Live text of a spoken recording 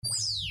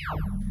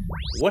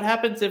What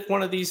happens if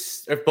one of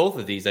these, or both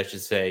of these, I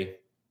should say,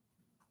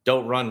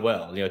 don't run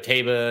well?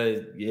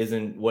 Taba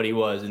isn't what he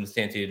was in the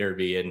Stanley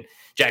Derby, and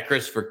Jack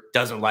Christopher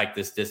doesn't like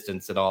this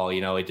distance at all.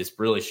 It just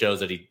really shows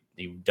that he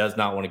does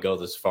not want to go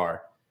this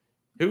far.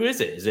 Who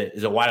is it? Is it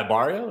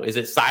Wadabario? Is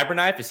it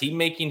Cyberknife? Is he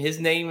making his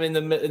name in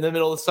the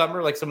middle of the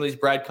summer like some of these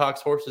Brad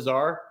Cox horses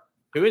are?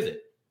 Who is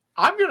it?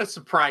 I'm going to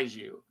surprise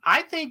you.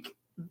 I think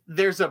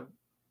there's a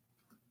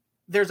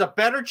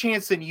better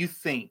chance than you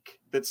think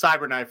that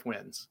Cyberknife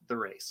wins the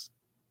race.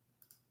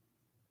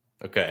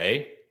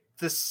 Okay.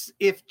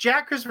 If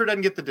Jack Christopher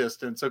doesn't get the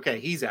distance, okay,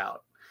 he's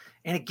out.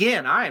 And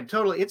again,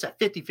 it's a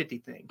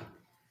 50-50 thing.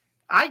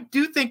 I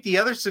do think the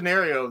other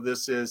scenario of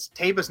this is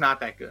Taba's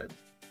not that good.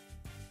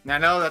 Now, I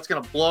know that's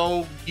going to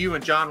blow you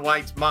and John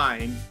White's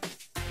mind.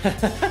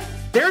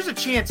 There's a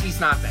chance he's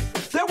not that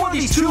good. There were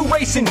these two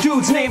racing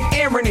dudes named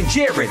Aaron and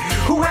Jared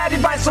who had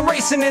advice on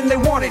racing and they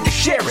wanted to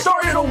share it.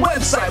 Started a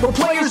website where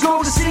players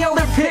go to see all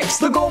their picks.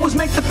 The goal was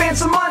make the fans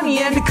some money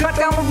and to cut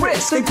down the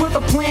risk. They put the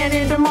plan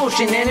into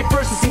motion and at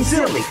first it seemed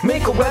silly.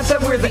 Make a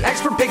website where the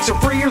expert picks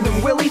are freer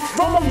than Willie.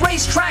 From a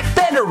racetrack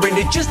veteran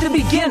to just a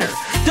beginner,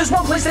 there's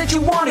one place that you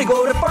want to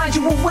go to find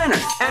you a winner.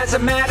 As a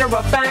matter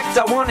of fact,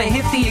 I want to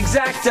hit the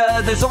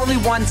exacta. There's only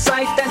one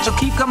site that you'll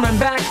keep coming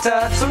back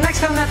to. So next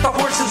time that the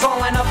horses all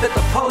line up at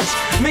the post,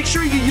 make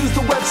sure you use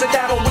the website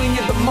that'll win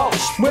you the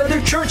most.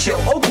 Whether Churchill,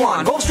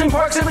 Oakland, Gulfstream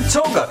Park,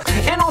 Saratoga,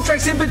 and all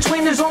tracks in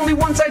between, there's only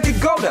one site to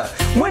go to.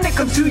 When it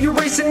comes to your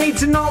racing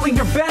needs and all of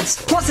your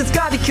bets, plus it's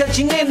got a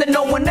catchy name that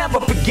no one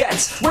ever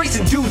forgets.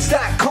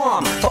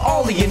 RacingDudes.com for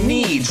all of your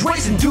needs.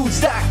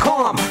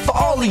 RacingDudes.com for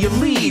all of your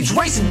leads.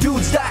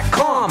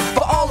 RacingDudes.com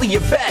for all of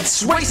your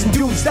bets.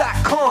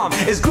 RacingDudes.com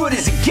as good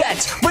as it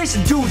gets.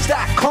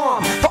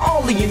 RacingDudes.com for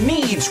all of your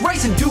needs.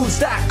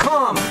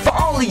 RacingDudes.com for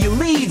all of your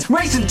leads.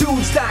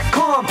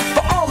 RacingDudes.com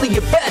for all of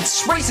your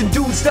bets.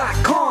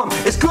 RacingDudes.com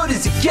as good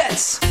as it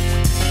gets.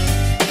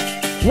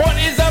 What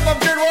is up?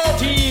 I'm Jared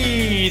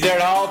Walty. They're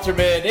at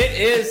Alterman. It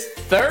is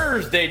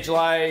Thursday,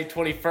 July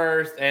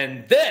 21st,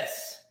 and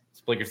this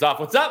is Blinkers Off.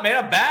 What's up,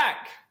 man? I'm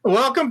back.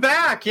 Welcome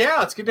back.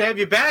 Yeah, it's good to have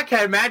you back.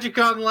 Had Magic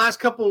on the last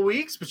couple of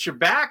weeks, but you're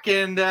back,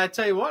 and I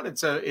tell you what,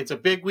 it's a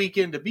big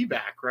weekend to be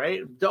back,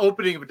 right? The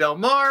opening of Del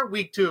Mar,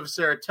 week 2 of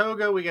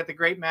Saratoga. We got the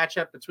great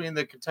matchup between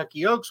the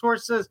Kentucky Oaks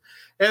horses,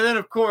 and then,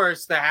 of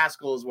course, the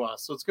Haskell as well.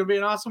 So it's going to be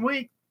an awesome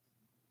week.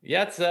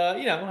 Yeah, it's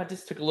I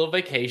just took a little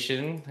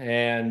vacation,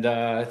 and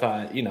I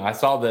thought, I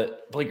saw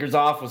that Blinkers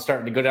Off was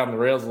starting to go down the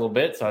rails a little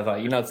bit, so I thought,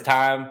 it's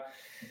time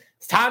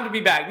to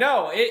be back.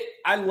 No,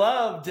 I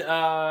loved.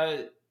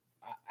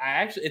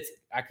 I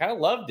kind of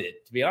loved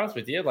it, to be honest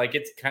with you. Like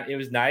it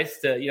was nice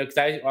to, because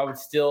I would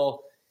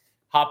still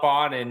hop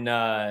on and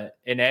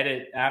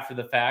edit after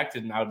the fact,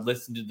 and I would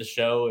listen to the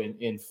show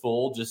in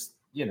full, just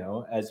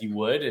as you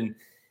would, and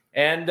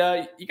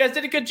you guys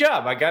did a good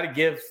job. I gotta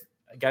give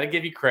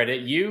you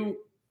credit.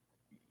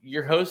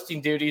 Your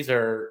hosting duties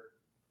you're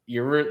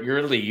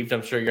relieved.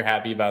 I'm sure you're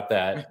happy about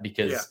that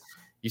because. Yeah.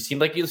 You seem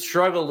like you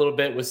struggle a little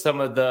bit with some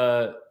of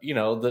the,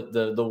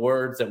 the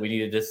words that we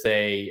needed to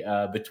say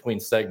between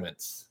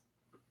segments.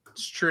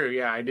 It's true.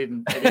 Yeah, I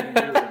didn't do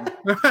them.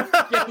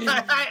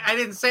 I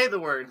didn't say the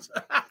words.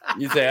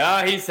 You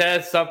say, he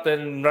says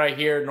something right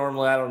here.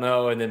 Normally, I don't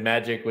know. And then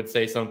Magic would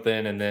say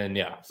something. And then,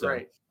 yeah. So.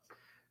 Right.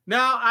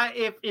 Now,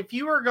 if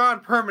you were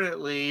gone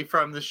permanently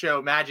from the show,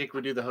 Magic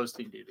would do the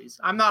hosting duties.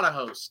 I'm not a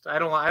host. I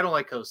don't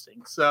like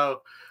hosting.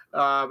 So,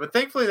 but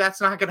thankfully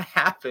that's not going to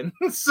happen.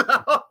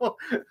 So,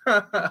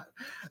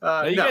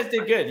 you guys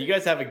did good. You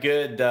guys have a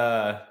good.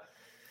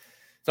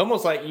 It's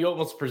almost like you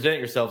almost present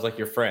yourselves like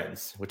your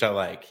friends, which I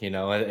like.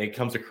 It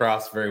comes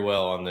across very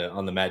well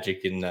on the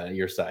Magic and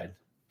your side.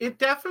 It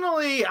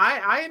definitely,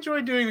 I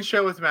enjoy doing the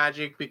show with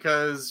Magic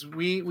because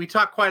we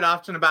talk quite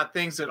often about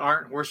things that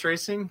aren't horse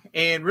racing.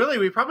 And really,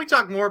 we probably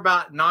talk more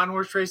about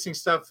non-horse racing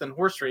stuff than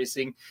horse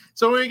racing.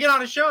 So when we get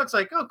on a show, it's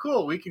like, oh,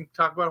 cool, we can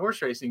talk about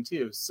horse racing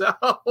too. So,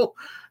 it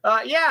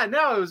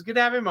was good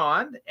to have him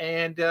on.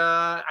 And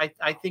I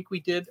think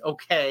we did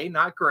okay.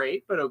 Not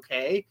great, but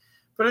okay.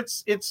 But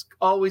it's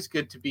always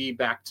good to be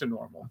back to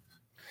normal.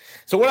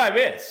 So what I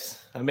miss?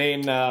 I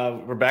mean,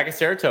 we're back at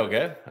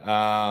Saratoga,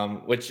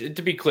 which,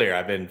 to be clear,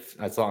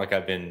 it's not like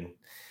I've been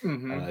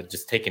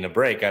just taking a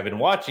break. I've been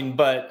watching,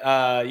 but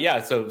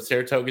so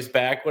Saratoga's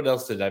back. What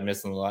else did I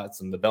miss in the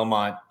lots? And the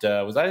Belmont,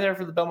 was I there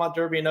for the Belmont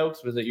Derby and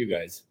Oaks? Was it you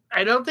guys?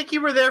 I don't think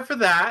you were there for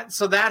that.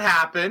 So that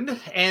happened.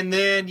 And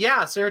then,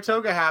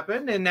 Saratoga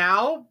happened. And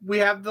now we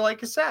have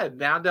like I said,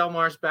 now Del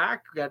Mar's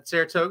back. We got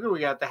Saratoga.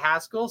 We got the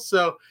Haskell.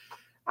 So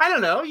I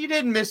don't know. You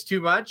didn't miss too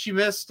much. You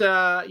missed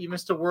a a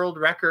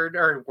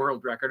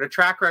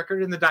track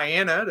record in the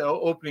Diana the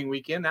opening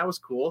weekend. That was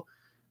cool.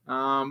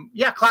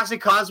 Classic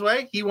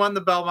Causeway. He won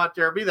the Belmont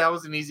Derby. That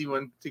was an easy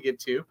one to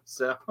get to.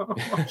 So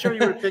I'm sure you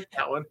would have picked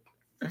that one.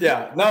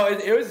 Yeah, no,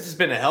 it was just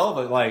been a hell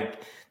of a,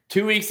 like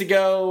 2 weeks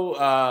ago.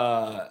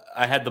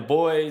 I had the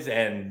boys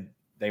and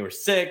they were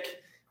sick.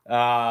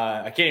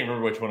 I can't even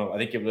remember which one. I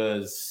think it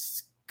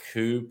was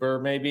Cooper,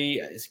 maybe.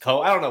 It's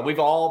Cole. I don't know. We've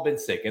all been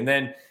sick. And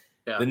then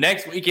Yeah. The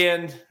next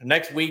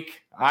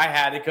week, I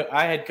had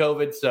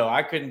COVID, so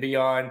I couldn't be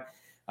on.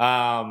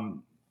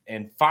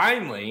 And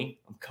finally,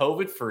 I'm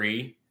COVID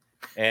free,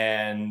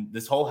 and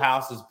this whole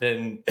house has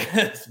been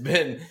it's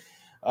been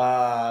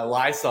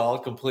Lysol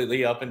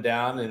completely up and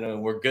down,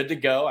 and we're good to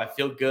go. I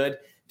feel good,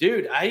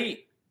 dude.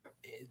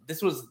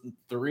 This was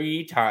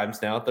 3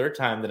 times now, third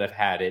time that I've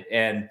had it,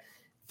 and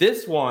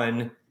this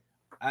one,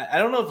 I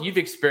don't know if you've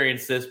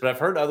experienced this, but I've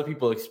heard other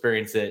people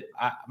experience it.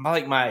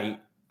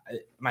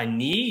 My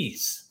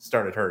knees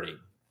started hurting,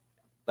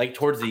 like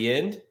towards the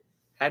end.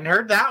 Hadn't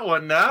heard that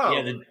one. No.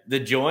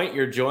 Yeah,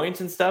 your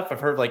joints and stuff. I've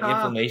heard like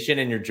inflammation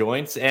in your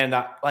joints, and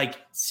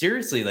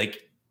seriously,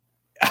 like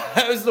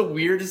that was the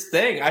weirdest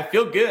thing. I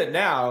feel good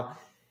now,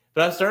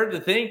 but I started to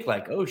think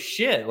like, oh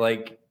shit,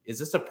 like is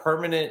this a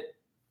permanent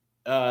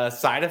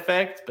side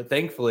effect? But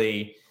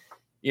thankfully,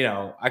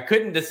 I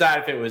couldn't decide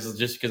if it was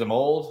just because I'm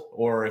old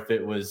or if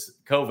it was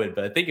COVID,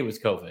 but I think it was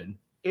COVID.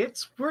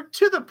 We're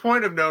to the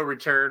point of no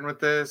return with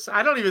this.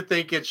 I don't even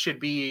think it should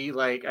be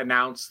like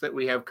announced that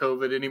we have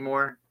COVID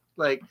anymore.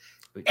 Like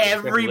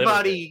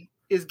everybody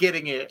is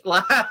getting it.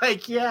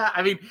 Like, yeah,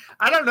 I mean,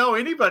 I don't know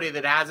anybody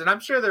that hasn't. I'm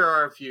sure there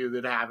are a few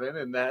that haven't,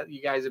 and that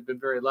you guys have been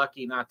very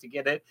lucky not to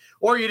get it,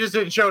 or you just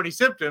didn't show any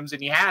symptoms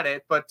and you had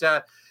it. But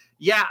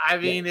yeah, I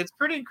mean, it's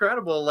pretty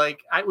incredible.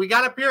 Like we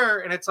got up here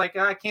and it's like,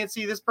 I can't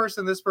see this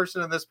person, and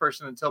this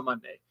person until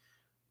Monday.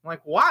 I'm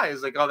like, why?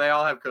 It's like, oh, they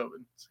all have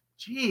COVID.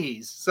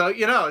 Jeez. So,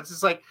 it's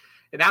just like,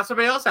 and now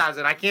somebody else has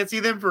it. I can't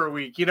see them for a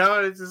week.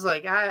 It's just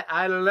like,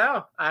 I don't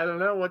know. I don't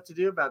know what to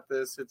do about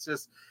this. It's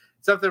just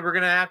something we're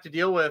going to have to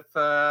deal with.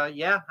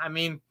 Yeah. I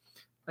mean,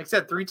 like I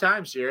said, 3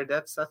 times, Jared.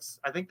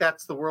 I think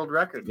that's the world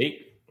record.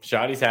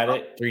 Shotty's had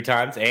it 3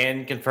 times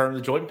and confirmed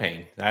the joint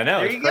pain. I know.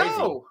 There you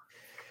go.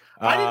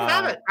 I didn't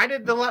have it. I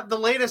did the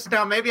latest.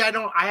 Now, maybe I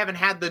haven't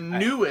had the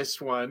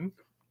newest one.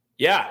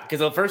 Yeah, because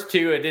the first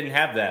 2, I didn't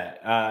have that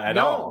at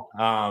all.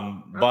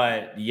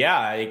 But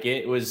yeah,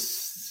 it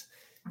was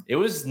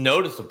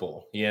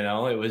noticeable.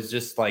 It was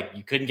just like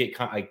you couldn't get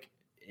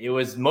it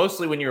was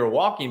mostly when you were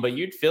walking, but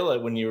you'd feel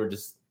it when you were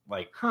just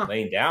like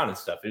laying down and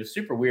stuff. It was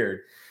super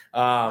weird.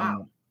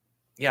 Wow.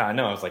 Yeah, I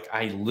know. I was like,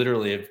 I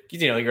literally have,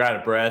 you're out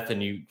of breath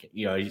and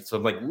so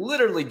I'm like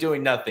literally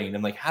doing nothing. And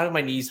I'm like, how do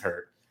my knees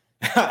hurt?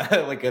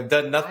 Like I've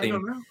done nothing. I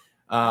don't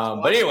know.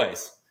 But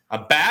anyways,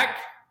 I'm back.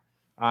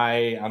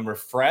 I'm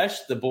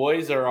refreshed. The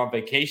boys are on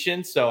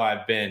vacation, so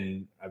I've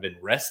been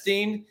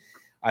resting.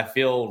 I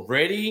feel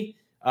ready.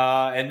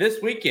 And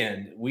this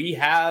weekend we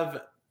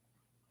have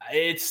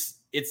this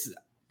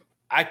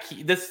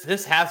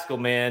Haskell,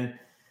 man,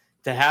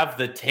 to have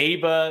the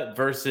Taba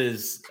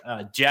versus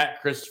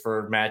Jack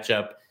Christopher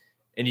matchup,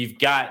 and you've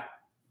got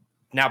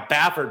now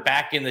Baffert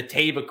back in the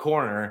Taba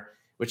corner,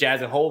 which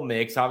adds a whole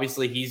mix.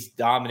 Obviously, he's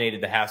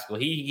dominated the Haskell.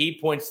 He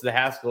points to the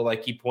Haskell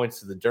like he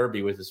points to the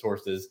Derby with his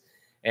horses.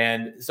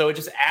 And so it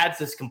just adds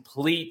this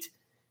complete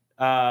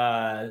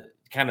kind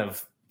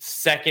of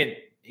second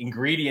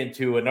ingredient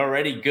to an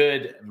already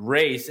good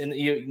race. And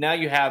now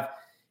you have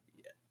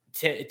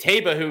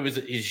Taba, who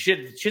he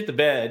shit the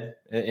bed,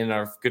 in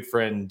our good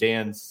friend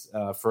Dan's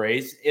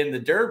phrase, in the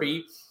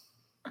Derby.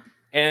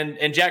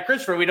 And Jack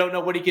Christopher, we don't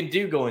know what he can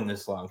do going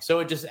this long. So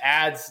it just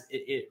adds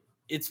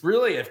it's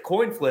really a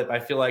coin flip. I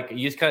feel like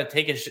you just kind of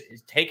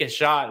take a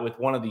shot with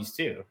one of these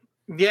two.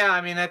 Yeah,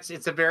 I mean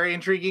it's a very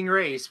intriguing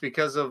race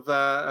because of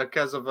a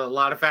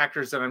lot of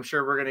factors that I'm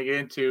sure we're going to get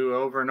into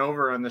over and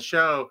over on the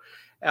show.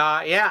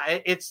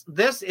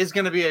 This is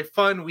going to be a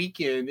fun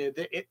weekend.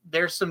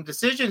 There's some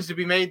decisions to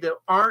be made that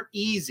aren't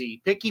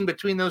easy. Picking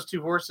between those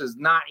 2 horses,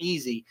 not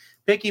easy.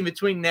 Picking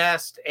between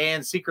Nest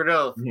and Secret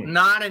Oath,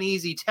 not an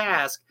easy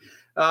task.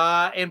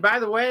 And by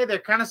the way, they're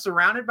kind of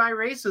surrounded by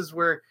races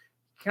where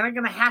kind of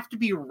going to have to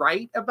be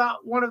right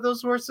about one of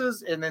those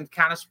horses and then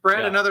kind of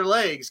spread another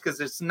legs because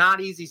it's not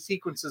easy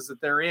sequences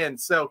that they're in.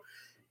 So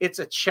it's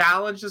a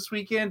challenge this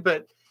weekend,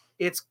 but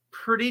it's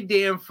pretty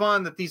damn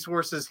fun that these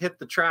horses hit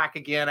the track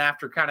again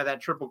after kind of that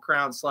Triple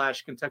Crown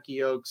 /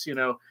 Kentucky Oaks,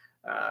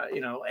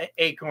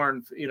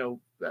 Acorn,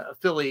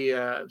 Philly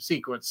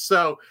sequence.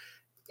 So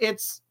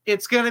it's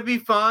going to be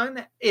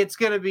fun. It's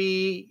going to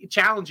be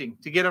challenging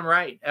to get them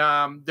right.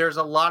 There's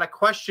a lot of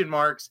question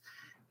marks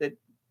that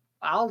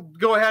I'll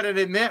go ahead and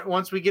admit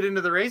once we get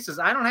into the races,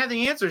 I don't have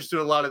the answers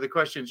to a lot of the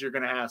questions you're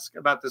going to ask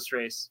about this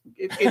race.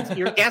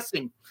 You're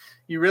guessing.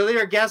 You really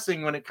are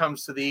guessing when it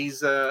comes to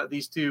these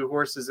 2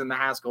 horses in the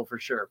Haskell for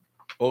sure.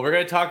 Well, we're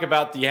going to talk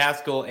about the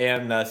Haskell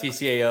and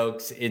CCA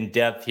Oaks in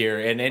depth here,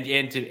 and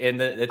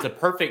it's a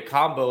perfect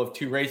combo of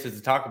 2 races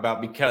to talk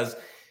about because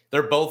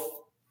they're both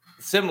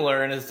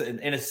similar in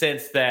a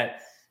sense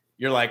that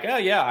you're like, oh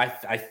yeah,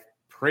 I'm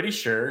pretty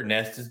sure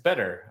Nest is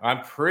better.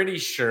 I'm pretty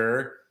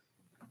sure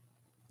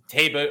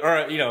Taba,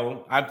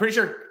 or I'm pretty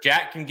sure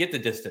Jack can get the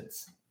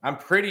distance. I'm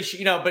pretty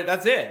sure, but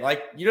that's it.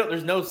 Like,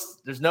 there's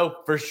no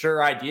for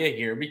sure idea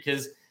here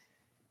because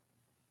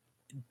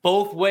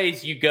both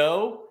ways you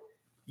go,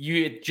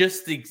 you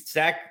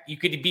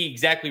could be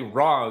exactly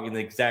wrong in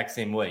the exact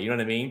same way. You know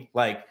what I mean?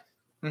 Like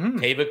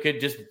Taba could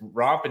just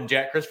romp, and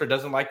Jack Christopher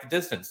doesn't like the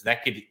distance.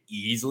 That could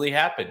easily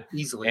happen.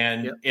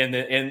 And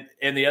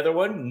the other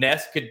one,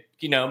 Ness could,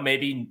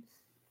 maybe,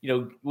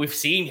 we've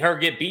seen her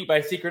get beat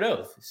by Secret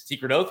Oath.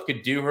 Secret Oath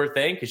could do her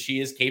thing because she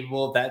is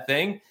capable of that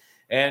thing.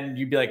 And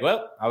you'd be like,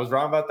 well, I was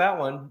wrong about that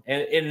one.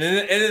 And in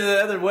the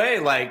other way,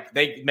 like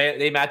they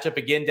match up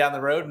again down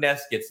the road.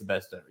 Ness gets the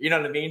best of her. You know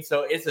what I mean?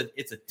 So it's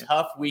a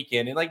tough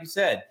weekend. And like you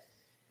said,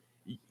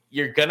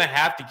 you're going to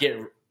have to get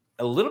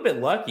a little bit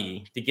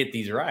lucky to get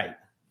these right.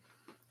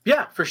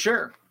 Yeah, for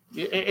sure.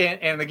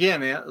 And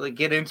again,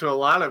 get into a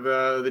lot of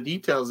the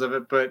details of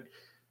it, but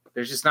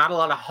there's just not a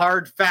lot of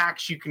hard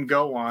facts you can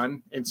go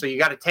on. And so you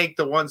got to take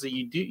the ones that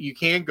you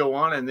can go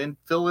on and then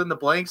fill in the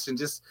blanks and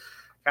just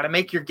got to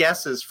make your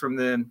guesses from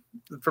then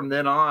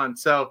on.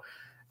 So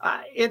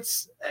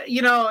it's,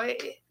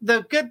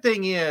 the good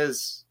thing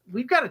is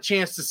we've got a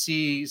chance to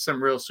see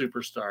some real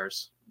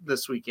superstars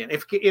this weekend.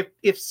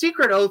 If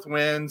Secret Oath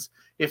wins,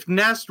 if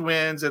Nest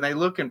wins and they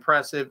look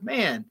impressive,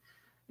 man,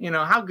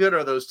 how good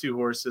are those two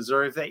horses?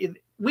 Or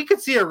we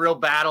could see a real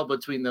battle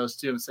between those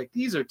two. It's like,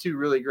 these are two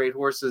really great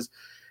horses.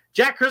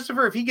 Jack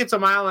Christopher, if he gets a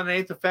 1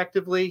 1/8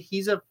 effectively,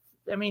 he's a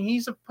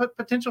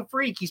potential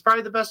freak. He's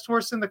probably the best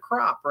horse in the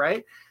crop,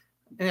 right?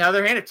 On the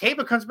other hand, if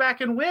Taba comes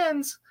back and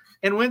wins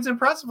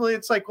impressively,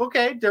 it's like,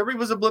 okay, Derby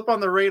was a blip on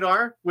the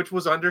radar, which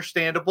was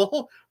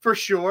understandable for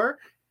sure.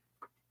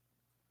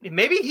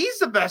 Maybe he's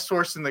the best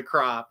horse in the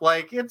crop.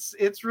 Like it's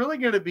really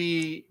going to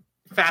be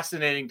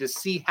fascinating to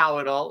see how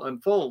it all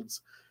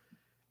unfolds.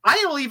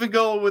 I will even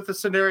go with the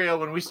scenario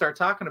when we start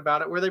talking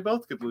about it where they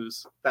both could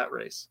lose that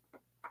race.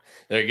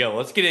 There you go.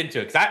 Let's get into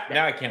it because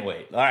now I can't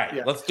wait. All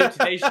right, Let's do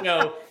today's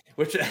show,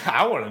 which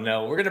I want to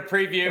know. We're going to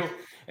preview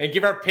and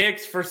give our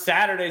picks for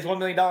Saturday's $1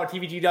 million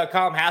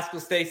TVG.com Haskell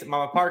Stakes at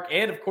Mama Park,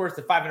 and of course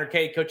the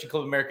 500K Coaching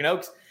Club American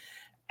Oaks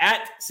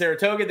at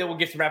Saratoga. Then we'll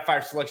give some rapid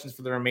fire selections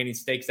for the remaining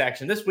stakes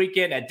action this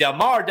weekend at Del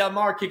Mar. Del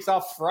Mar kicks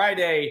off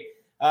Friday.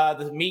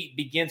 The meet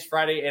begins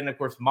Friday, and of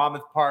course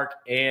Monmouth Park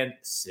and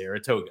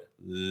Saratoga.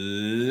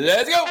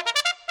 Let's go.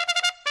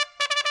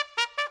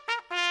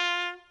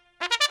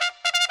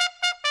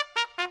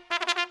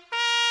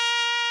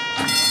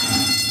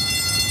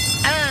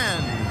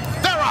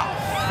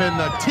 In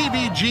the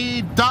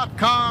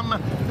TVG.com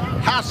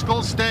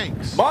Haskell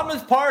Stakes.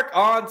 Monmouth Park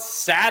on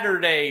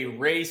Saturday,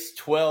 race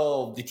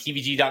 12, the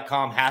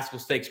TVG.com Haskell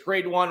Stakes,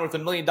 grade 1 with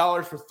 $1 million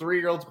for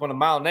 3-year-olds going 1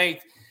 1/8 miles.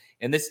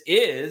 And this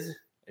is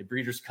a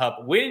Breeders'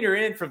 Cup when you're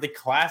in for the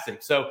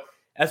Classic. So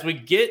as we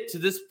get to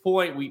this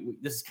point,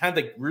 this is kind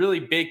of the really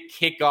big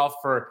kickoff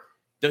for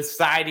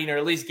deciding, or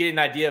at least getting an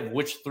idea of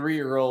which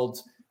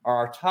 3-year-olds are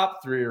our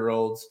top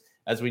 3-year-olds.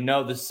 As we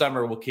know, this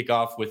summer we'll kick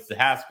off with the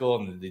Haskell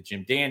and the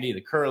Jim Dandy,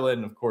 the Curlin,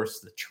 and of course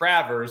the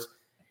Travers.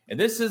 And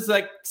this is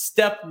like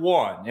step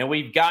one. And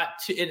we've got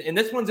and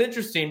this one's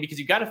interesting because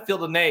you've got a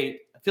field of 8,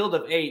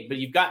 but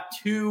you've got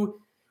 2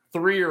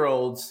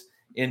 3-year-olds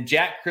in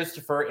Jack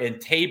Christopher and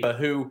Taba,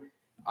 who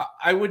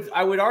I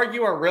would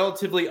argue are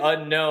relatively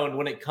unknown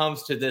when it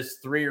comes to this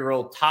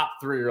 3-year-old, top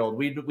 3-year-old.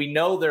 We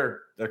know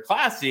they're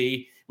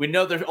classy. We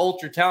know they're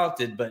ultra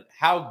talented, but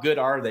how good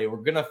are they? We're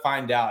going to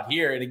find out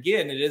here. And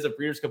again, it is a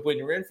Breeders' Cup when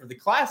you're in for the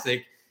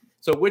Classic.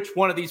 So which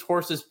one of these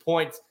horses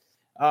points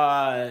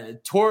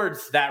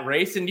towards that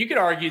race? And you could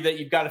argue that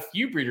you've got a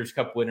few Breeders'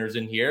 Cup winners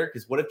in here,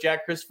 because what if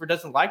Jack Christopher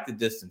doesn't like the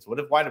distance? What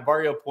if White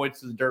Barrio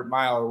points to the dirt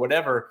mile or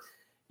whatever?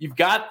 You've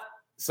got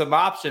some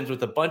options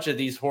with a bunch of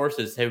these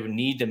horses who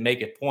need to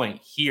make a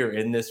point here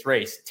in this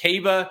race.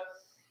 Taba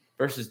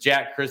versus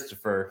Jack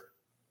Christopher.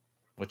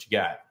 What you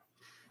got?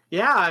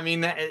 Yeah, I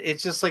mean,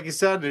 it's just like you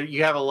said,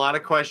 you have a lot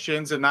of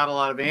questions and not a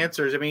lot of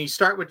answers. I mean, you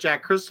start with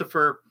Jack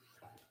Christopher.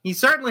 He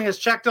certainly has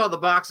checked all the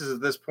boxes at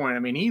this point. I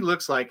mean, he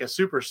looks like a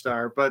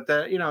superstar, but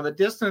the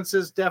distance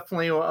is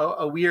definitely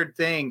a weird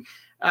thing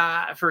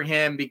for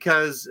him,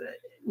 because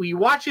we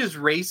watch his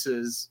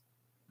races.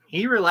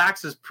 He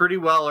relaxes pretty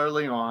well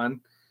early on.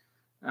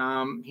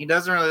 He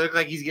doesn't really look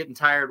like he's getting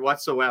tired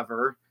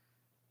whatsoever.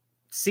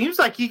 Seems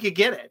like he could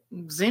get it.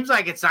 Seems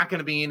like it's not going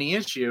to be any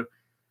issue.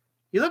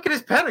 You look at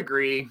his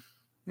pedigree,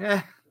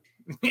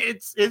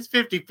 it's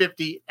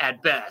 50-50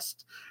 at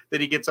best that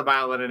he gets 1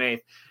 1/8 miles.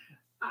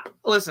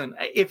 Listen,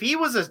 if he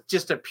was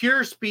just a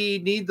pure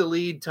speed, need the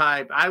lead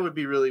type, I would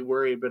be really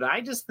worried. But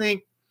I just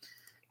think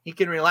he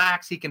can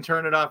relax. He can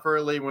turn it off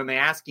early when they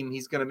ask him.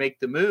 He's going to make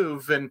the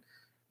move. And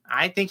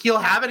I think he'll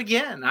have it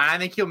again. I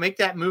think he'll make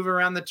that move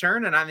around the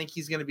turn, and I think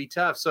he's going to be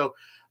tough. So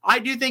I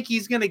do think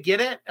he's going to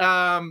get it.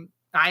 I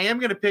am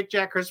going to pick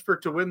Jack Christopher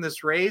to win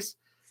this race.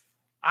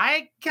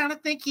 I kind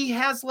of think he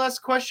has less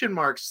question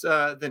marks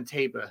than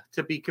Taba,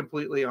 to be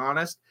completely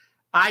honest.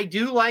 I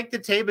do like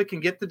that Taba can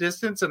get the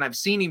distance, and I've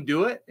seen him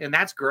do it, and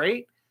that's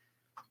great.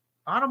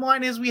 Bottom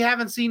line is we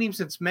haven't seen him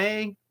since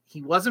May.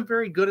 He wasn't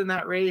very good in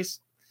that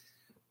race.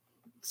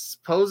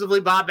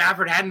 Supposedly Bob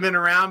Baffert hadn't been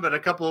around but a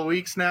couple of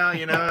weeks now.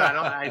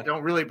 I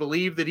don't really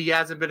believe that he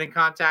hasn't been in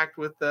contact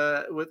with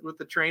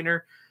the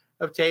trainer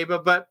of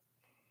Taba, but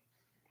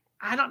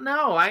I don't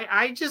know.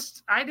 I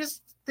just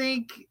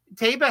think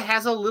Taba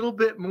has a little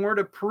bit more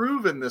to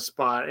prove in this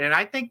spot. And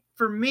I think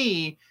for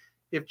me,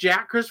 if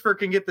Jack Christopher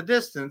can get the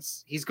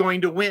distance, he's going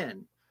to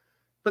win.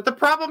 But the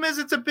problem is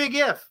it's a big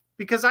if,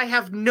 because I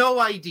have no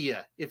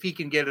idea if he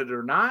can get it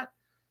or not.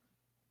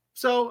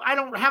 So I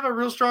don't have a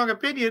real strong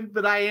opinion,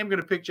 but I am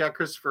going to pick Jack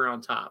Christopher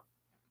on top.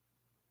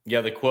 Yeah,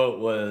 the quote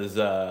was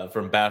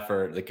from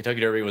Baffert. The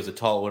Kentucky Derby was a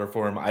tall order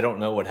for him. I don't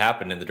know what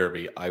happened in the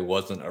Derby. I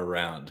wasn't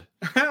around.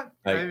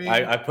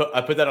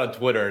 I put that on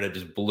Twitter and it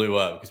just blew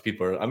up because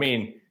people are, I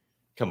mean,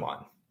 come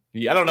on.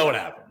 I don't know what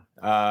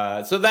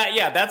happened. So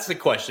that's the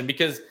question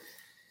because,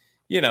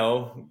 you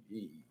know,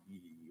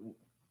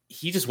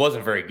 he just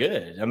wasn't very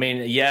good. I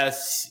mean,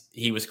 yes,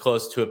 he was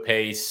close to a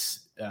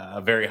pace,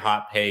 a very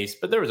hot pace,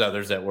 but there was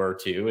others that were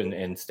too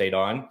and stayed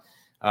on.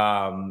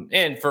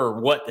 And for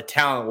what the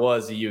talent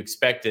was that you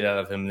expected out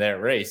of him in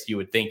that race, you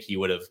would think he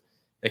would have,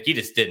 like, he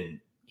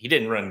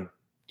didn't run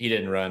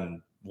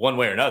one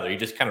way or another. He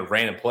just kind of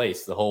ran in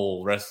place the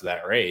whole rest of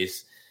that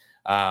race,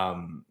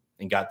 and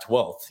got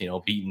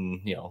 12th,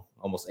 beating,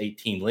 almost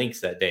 18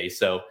 lengths that day.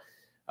 So,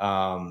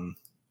 all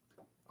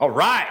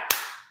right.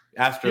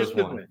 Astros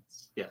won.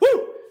 Yes.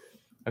 Woo!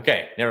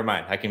 Okay. Never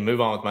mind. I can move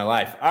on with my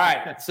life. All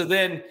right. So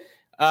then,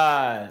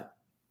 so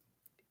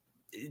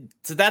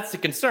that's the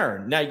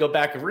concern. Now you go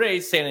back a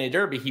race, San Diego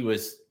Derby, he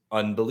was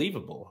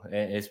unbelievable,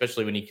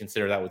 especially when you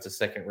consider that was the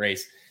second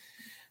race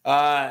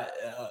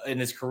in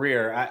his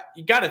career.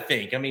 You got to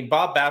think. I mean,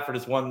 Bob Baffert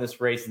has won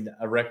this race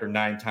a record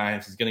 9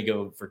 times. He's going to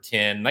go for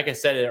 10. Like I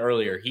said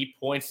earlier, he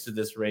points to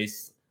this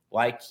race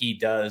like he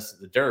does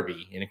the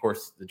Derby. And, of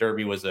course, the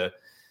Derby was a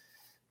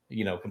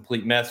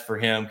complete mess for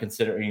him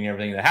considering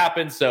everything that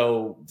happened.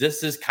 So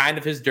this is kind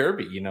of his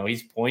Derby.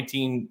 He's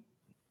pointing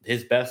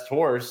his best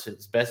horse,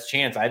 his best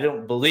chance. I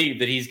don't believe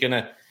that he's going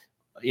to,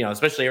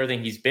 especially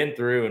everything he's been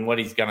through and what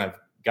he's going to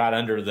got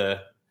under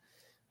the,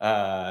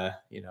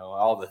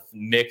 all the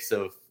mix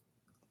of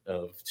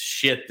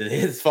shit that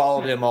has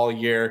followed him all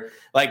year.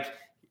 Like,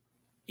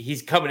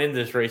 he's coming into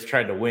this race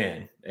trying to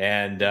win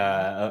and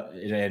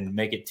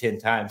make it 10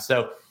 times.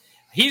 So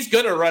he's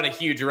going to run a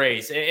huge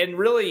race. And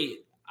really,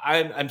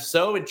 I'm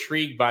so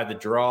intrigued by the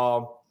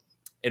draw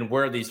and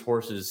where these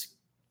horses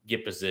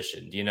get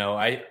positioned.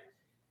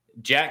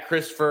 Jack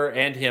Christopher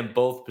and him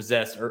both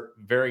possess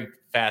very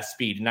fast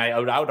speed. And I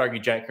would argue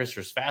Jack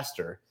Christopher's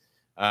faster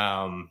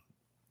on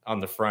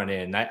the front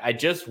end. I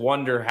just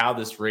wonder how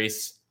this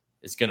race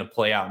is going to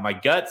play out. My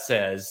gut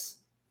says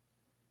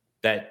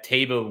that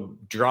Tabo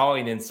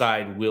drawing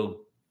inside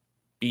will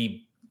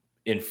be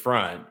in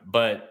front.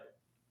 But,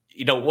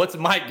 what's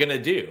Mike going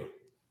to do?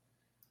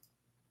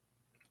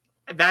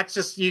 That's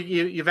just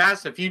you've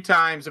asked a few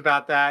times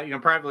about that,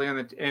 privately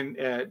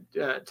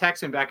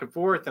texting back and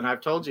forth, and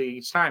I've told you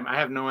each time I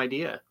have no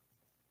idea.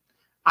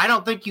 I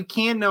don't think you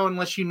can know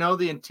unless you know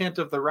the intent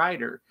of the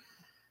rider.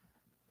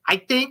 I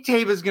think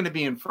Taba's going to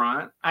be in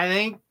front. I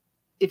think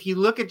if you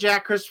look at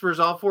Jack Christopher's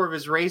all 4 of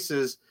his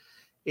races,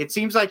 it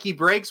seems like he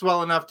breaks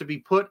well enough to be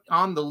put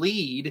on the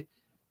lead,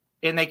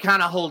 and they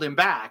kind of hold him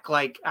back.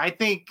 Like, I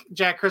think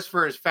Jack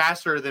Christopher is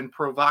faster than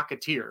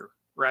Provocateur,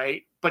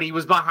 right? But he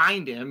was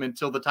behind him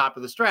until the top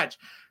of the stretch.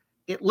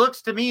 It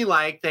looks to me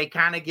like they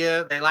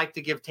like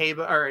to give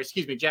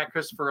Jack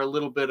Christopher a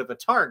little bit of a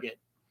target.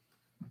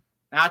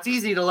 Now, it's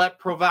easy to let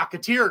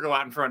Provocateur go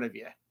out in front of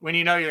you when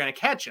you know you're going to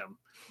catch him.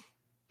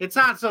 It's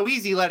not so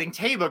easy letting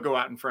Taba go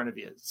out in front of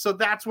you. So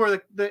that's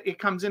where it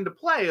comes into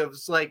play of,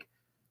 like,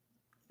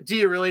 do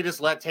you really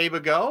just let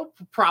Taba go?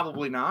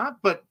 Probably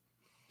not. But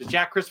does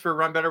Jack Christopher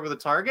run better with a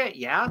target?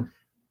 Yeah.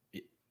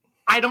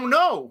 I don't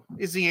know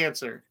is the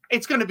answer.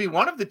 It's going to be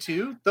one of the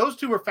two. Those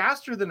two are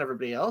faster than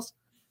everybody else.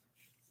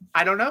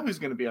 I don't know who's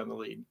going to be on the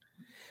lead.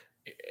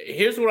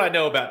 Here's what I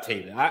know about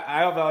Taba.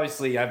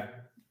 I've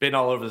been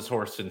all over this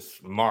horse since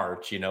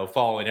March,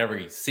 following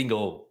every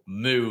single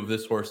move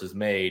this horse has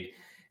made.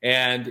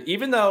 And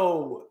even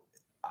though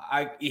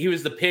he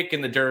was the pick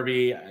in the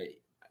Derby,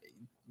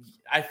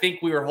 I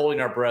think we were holding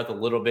our breath a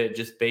little bit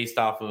just based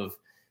off of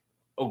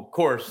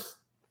course,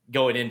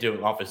 going into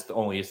it off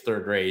only his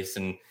 3rd race.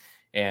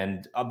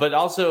 But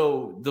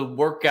also the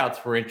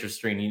workouts were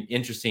interesting.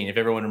 If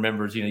everyone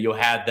remembers, you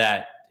had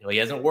that, he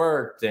hasn't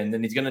worked and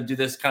then he's going to do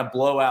this kind of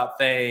blowout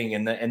thing.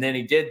 And then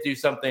he did do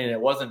something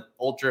that wasn't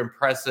ultra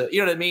impressive.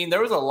 You know what I mean?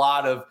 There was a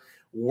lot of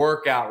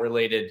workout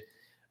related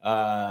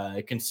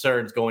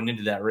concerns going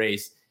into that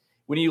race.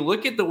 When you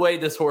look at the way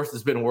this horse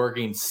has been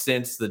working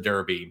since the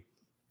Derby,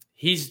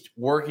 he's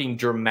working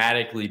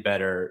dramatically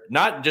better,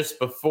 not just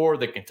before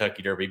the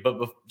Kentucky Derby, but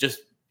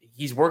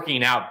he's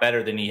working out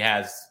better than he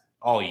has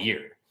all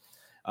year.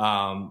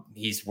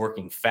 He's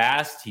working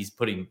fast. He's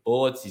putting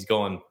bullets. He's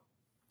going,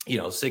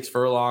 6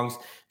 furlongs,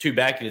 2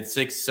 back. He did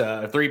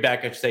 3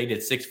 back. I should say, he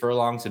did 6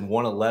 furlongs and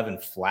 111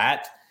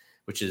 flat,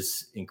 which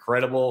is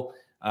incredible.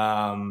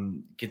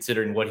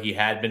 Considering what he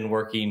had been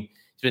working.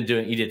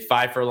 He did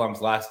 5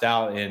 furlongs last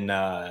out and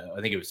I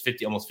think it was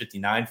almost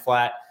 59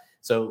 flat.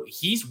 So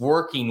he's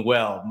working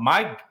well.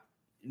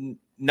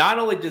 Not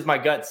only does my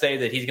gut say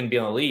that he's going to be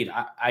on the lead,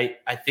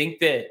 I think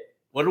that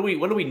what do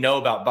we know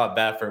about Bob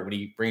Baffert when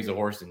he brings a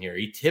horse in here?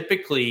 He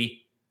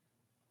typically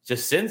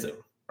just sends him,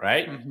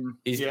 right?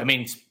 Mm-hmm. I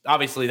mean,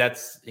 obviously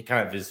that's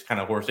kind of his kind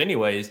of horse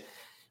anyways,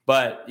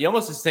 but you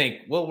almost just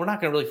think, well, we're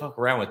not going to really fuck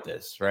around with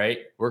this, right?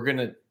 We're going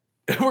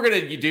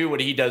to do what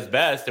he does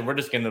best, and we're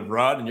just going to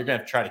run, and you're going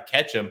to try to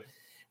catch him,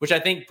 which I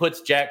think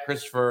puts Jack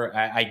Christopher.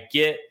 I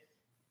get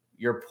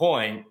your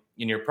point,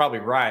 and you're probably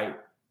right.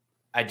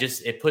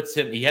 It puts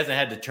him. He hasn't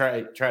had to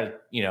try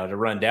to to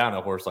run down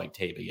a horse like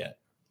Taba yet.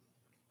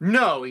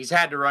 No, he's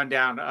had to run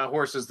down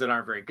horses that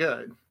aren't very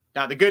good.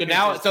 Now the good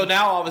now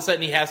all of a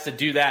sudden he has to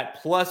do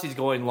that. Plus he's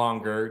going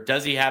longer.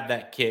 Does he have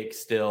that kick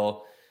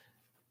still?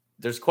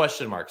 There's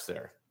question marks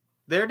there.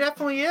 There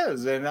definitely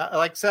is. And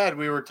like I said,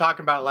 we were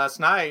talking about it last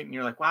night, and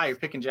you're like, wow, you're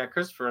picking Jack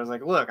Christopher. I was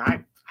like, look,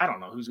 I don't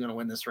know who's going to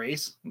win this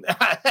race.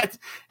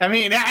 I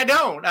mean, I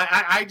don't.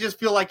 I just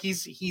feel like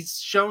he's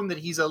shown that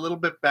he's a little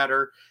bit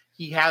better.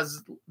 He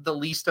has the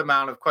least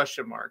amount of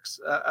question marks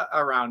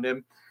around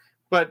him.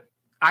 But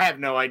I have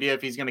no idea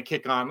if he's going to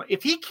kick on.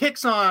 If he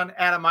kicks on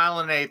at 1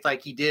 1/8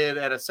 like he did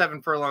at a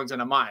 7 furlongs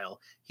and a mile,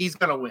 he's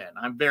going to win.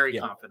 I'm very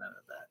confident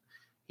of that.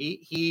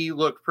 He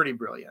looked pretty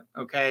brilliant.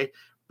 Okay.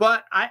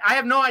 But I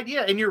have no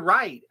idea. And you're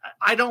right.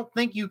 I don't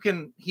think he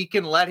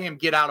can let him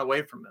get out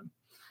away from him.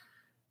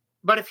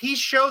 But if he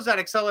shows that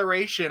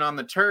acceleration on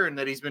the turn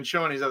that he's been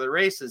showing his other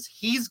races,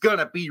 he's going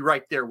to be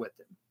right there with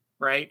him.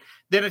 Right.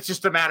 Then it's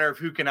just a matter of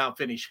who can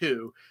outfinish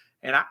who.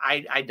 And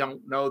I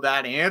don't know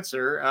that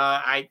answer.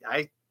 I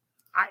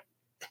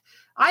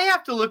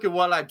have to look at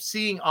what I'm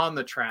seeing on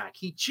the track.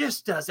 He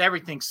just does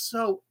everything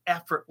so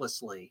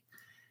effortlessly.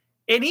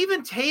 And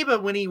even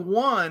Taba, when he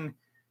won,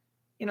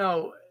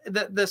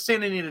 the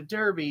Santa Anita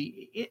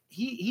Derby,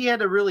 he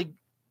had to really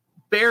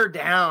bear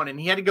down, and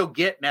he had to go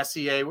get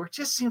Messier, where it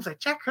just seems like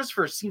Jack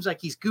Christopher seems like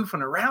he's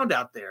goofing around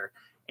out there,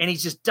 and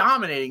he's just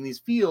dominating these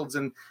fields.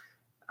 And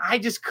I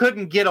just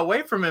couldn't get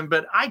away from him,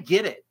 but I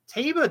get it.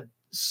 Taba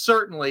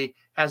certainly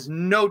has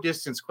no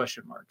distance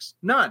question marks.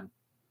 None.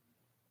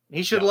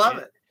 He should love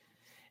it.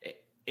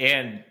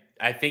 And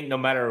I think no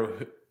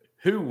matter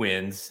who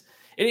wins,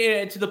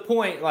 and to the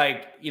point,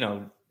 like,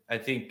 I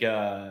think,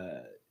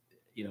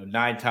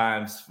 9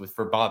 times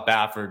for Bob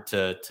Baffert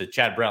to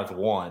Chad Brown's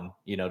 1,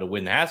 to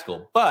win the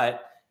Haskell.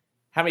 But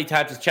how many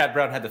times has Chad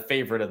Brown had the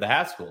favorite of the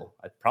Haskell?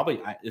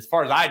 As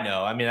far as I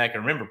know, I mean, I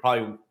can remember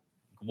probably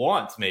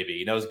once,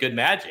 maybe, it was Good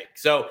Magic.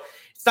 So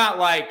it's not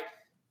like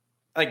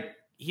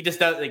he just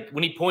does, like,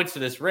 when he points to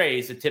this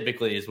race, it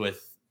typically is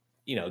with,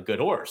 a good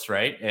horse,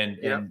 right?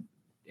 And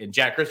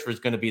Jack Christopher is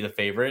going to be the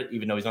favorite,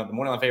 even though he's not the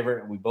morning line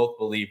favorite. And we both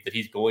believe that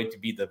he's going to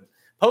be the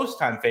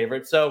post-time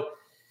favorite. So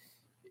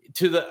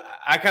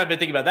I kind of been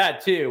thinking about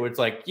that too, where it's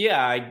like,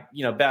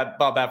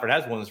 Bob Baffert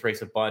has won this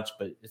race a bunch,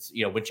 but it's,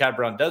 when Chad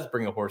Brown does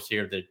bring a horse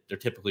here, they're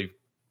typically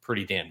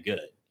pretty damn good,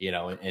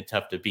 and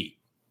tough to beat.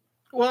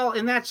 Well,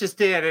 and that's just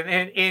it.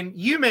 And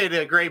you made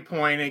a great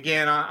point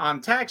again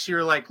on text. You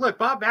were like, look,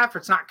 Bob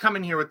Baffert's not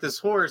coming here with this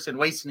horse and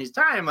wasting his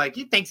time. Like,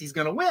 he thinks he's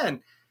going to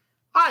win.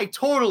 I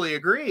totally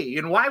agree.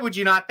 And why would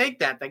you not think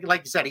that?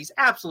 Like you said, he's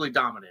absolutely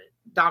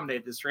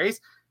dominated this race.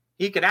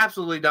 He could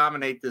absolutely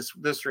dominate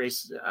this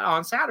race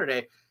on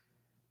Saturday.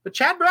 But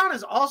Chad Brown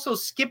is also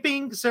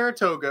skipping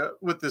Saratoga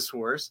with this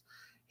horse.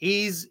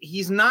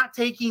 He's not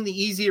taking the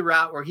easy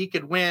route where he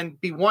could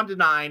be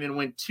 1-9 and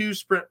win 2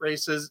 sprint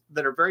races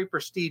that are very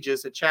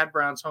prestigious at Chad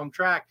Brown's home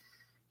track.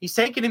 He's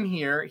taking him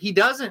here. He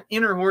doesn't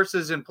enter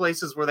horses in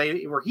places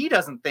where he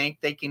doesn't think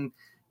they can,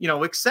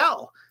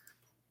 excel.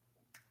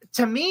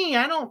 To me,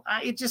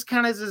 it just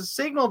kind of is a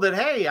signal that,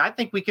 hey, I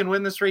think we can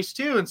win this race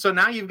too. And so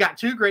now you've got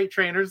 2 great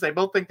trainers. They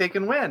both think they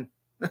can win.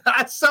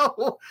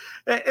 So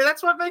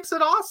that's what makes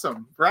it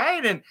awesome.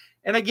 Right.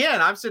 And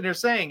again, I'm sitting here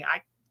saying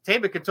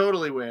Taba could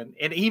totally win.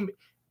 And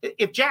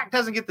if Jack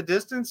doesn't get the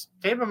distance,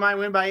 Taba might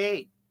win by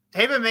 8.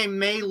 Taba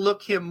may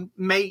look him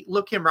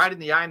right in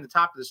the eye in the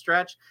top of the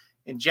stretch,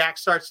 and Jack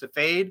starts to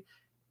fade.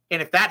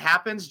 And if that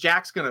happens,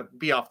 Jack's going to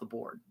be off the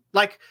board.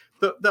 Like,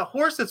 the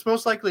horse that's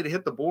most likely to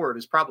hit the board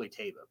is probably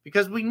Taba,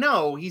 because we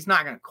know he's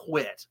not going to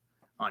quit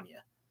on you.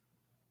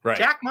 Right.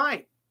 Jack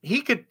might.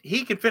 He could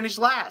finish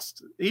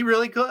last. He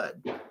really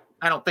could.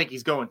 I don't think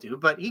he's going to,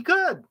 but he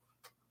could.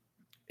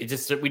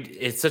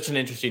 It's such an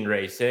interesting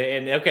race.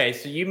 And okay,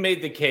 so you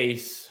made the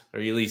case,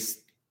 or you at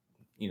least,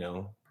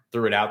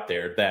 threw it out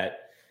there,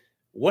 that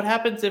what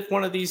happens if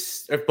one of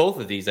these, or both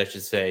of these, I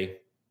should say,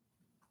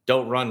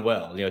 don't run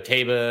well?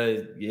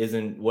 Taba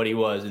isn't what he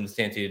was in the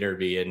Santa Anita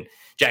Derby, and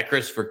Jack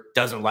Christopher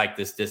doesn't like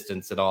this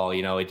distance at all.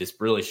 It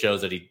just really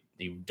shows that he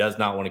does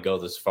not want to go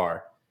this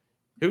far.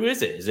 Who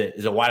is it? Is it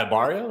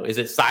Wadabario? Is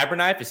it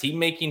Cyberknife? Is he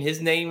making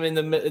his name in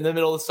the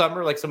middle of the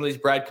summer like some of these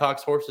Brad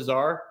Cox horses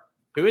are?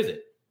 Who is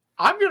it?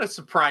 I'm going to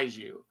surprise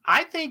you.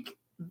 I think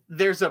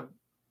there's a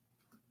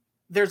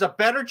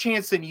better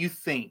chance than you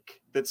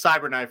think that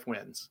Cyberknife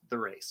wins the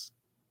race.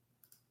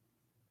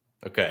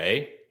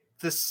 Okay.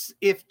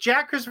 If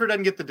Jack Christopher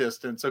doesn't get the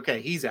distance,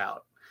 okay, he's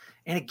out.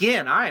 And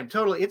again,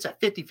 it's a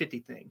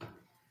 50-50 thing.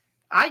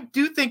 I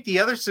do think the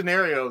other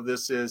scenario of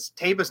this is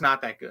Taba's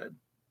not that good.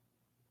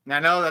 And I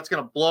know that's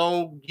going to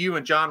blow you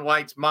and John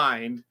White's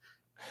mind.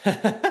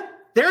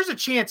 There's a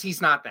chance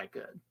he's not that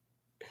good.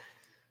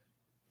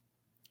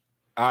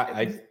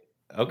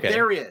 Okay.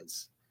 There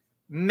is.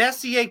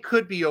 Messier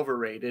could be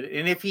overrated.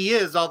 And if he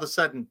is, all of a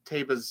sudden,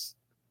 Taba's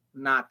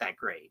not that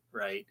great,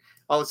 right?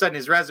 All of a sudden,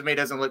 his resume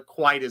doesn't look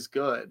quite as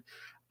good.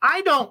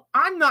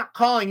 I'm not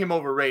calling him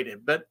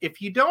overrated, but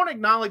if you don't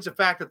acknowledge the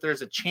fact that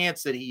there's a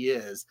chance that he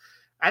is,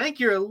 I think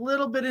you're a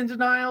little bit in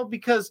denial,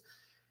 because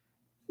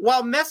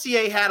while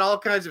Messier had all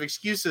kinds of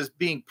excuses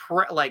being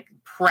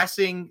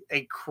pressing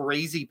a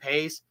crazy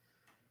pace,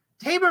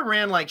 Taba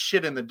ran like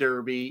shit in the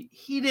Derby.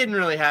 He didn't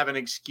really have an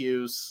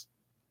excuse.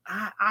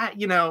 I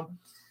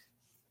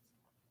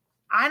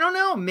don't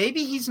know.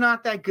 Maybe he's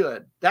not that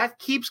good. That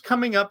keeps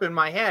coming up in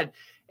my head.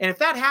 And if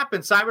that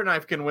happens,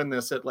 Cyberknife can win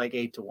this at like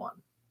 8-1.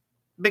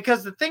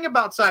 Because the thing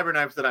about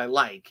Cyberknife that I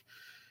like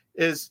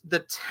is the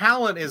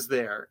talent is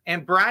there.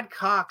 And Brad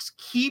Cox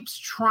keeps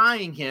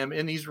trying him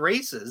in these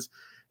races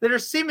that are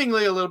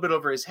seemingly a little bit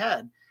over his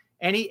head.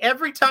 And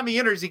every time he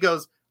enters, he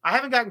goes, I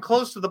haven't gotten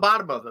close to the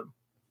bottom of him.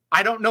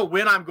 I don't know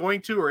when I'm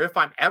going to or if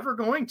I'm ever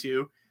going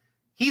to.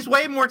 He's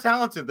way more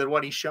talented than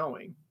what he's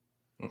showing.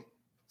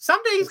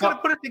 Someday he's going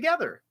to put it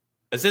together.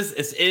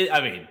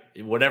 I mean,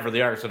 whatever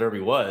the Arkansas Derby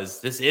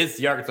was, this is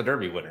the Arkansas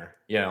Derby winner.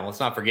 Let's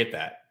not forget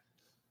that.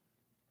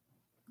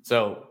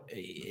 So,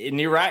 and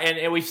you're right.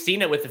 And we've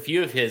seen it with a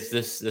few of his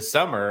this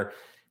summer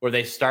where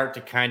they start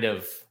to kind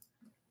of,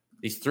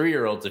 these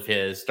 3-year-olds of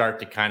his start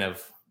to kind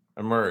of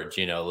emerge,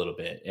 a little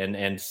bit. And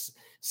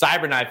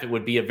Cyberknife, it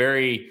would be a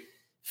very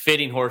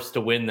fitting horse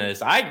to win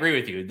this. I agree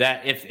with you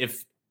that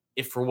if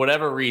for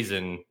whatever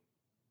reason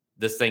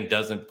this thing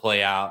doesn't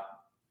play out,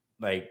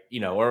 like,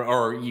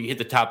 or you hit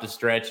the top of the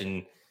stretch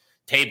and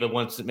Taba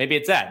wants, maybe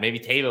it's that. Maybe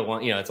Taba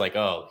wants, it's like,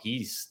 oh,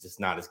 he's just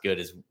not as good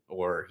as,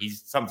 or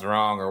something's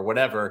wrong or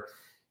whatever.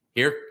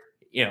 Here,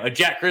 a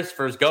Jack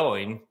Christopher's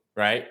going,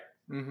 right?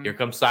 Mm-hmm. Here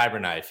comes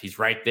Cyberknife. He's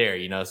right there,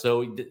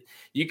 So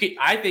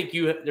I think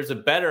there's a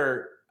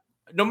better,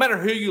 no matter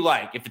who you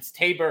like, if it's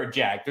Taba or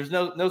Jack, there's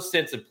no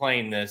sense of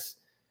playing those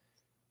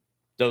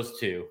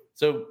two.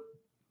 So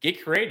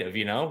get creative,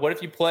 What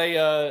if you play,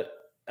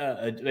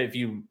 if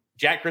you,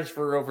 Jack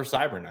Christopher over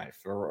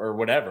Cyberknife or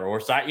whatever,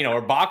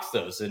 or box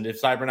those. And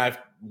if Cyberknife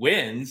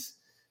wins,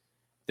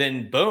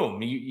 then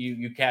boom,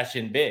 you cash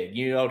in big.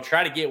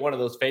 Try to get one of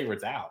those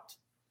favorites out.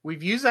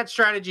 We've used that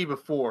strategy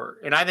before,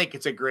 and I think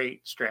it's a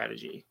great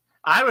strategy.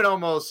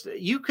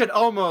 You could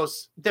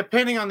almost,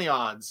 depending on the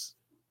odds,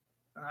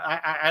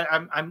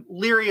 I'm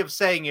leery of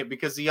saying it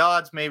because the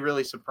odds may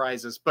really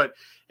surprise us. But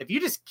if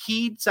you just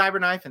keyed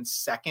Cyberknife in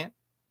second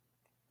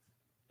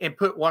and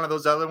put one of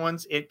those other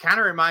ones, it kind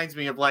of reminds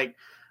me of like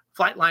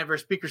Flightline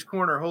versus Speaker's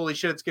Corner. Holy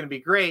shit, it's going to be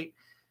great.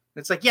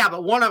 And it's like, yeah,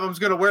 but one of them's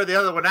going to wear the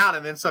other one out,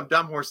 and then some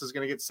dumb horse is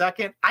going to get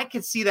second. I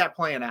could see that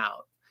playing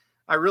out.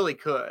 I really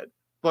could.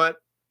 But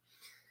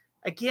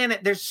again,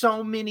 there's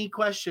so many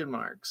question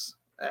marks.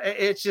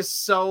 It's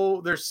just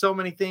there's so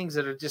many things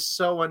that are just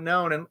so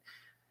unknown. And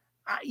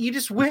you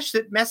just wish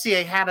that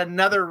Messier had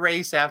another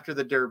race after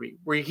the Derby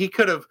where he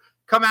could have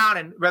come out,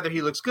 and whether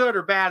he looks good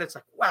or bad, it's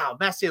like, wow,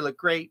 Messier looked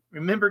great.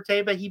 Remember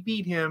Taba? He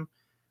beat him.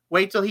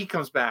 Wait till he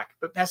comes back.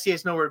 But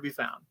Messier's nowhere to be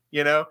found.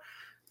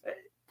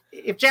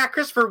 If Jack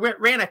Christopher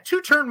ran a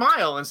 2-turn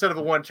mile instead of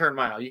a 1-turn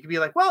mile, you could be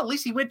like, well, at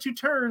least he went 2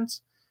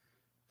 turns.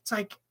 It's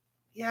like,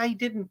 yeah, he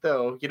didn't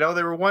though.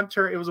 There were 1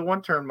 turn. It was a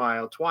 1-turn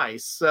mile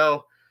twice.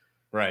 So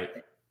right.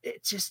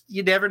 It's just,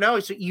 you never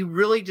know. So you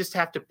really just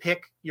have to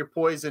pick your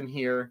poison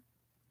here,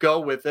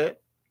 go with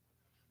it,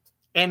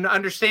 and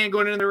understand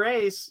going into the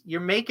race, you're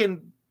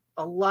making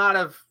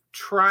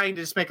trying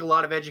to just make a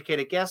lot of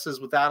educated guesses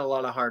without a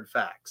lot of hard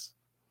facts.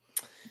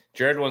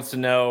 Jared wants to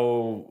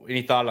know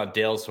any thought on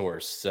Dale's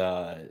horse,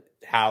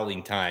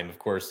 Howling Time. Of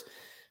course,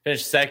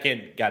 finished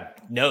second,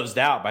 got nosed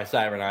out by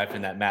Cyberknife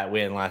in that Matt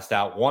win last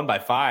out, won by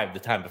 5 the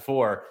time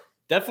before.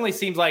 Definitely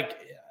seems like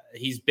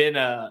he's been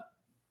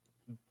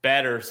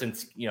better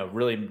since,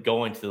 really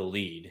going to the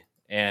lead.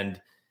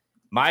 And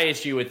my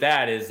issue with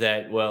that is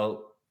that,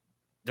 well,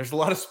 there's a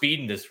lot of speed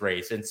in this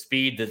race, and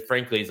speed that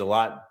frankly is a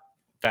lot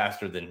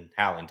faster than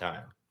Howling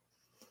Time.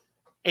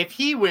 If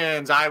he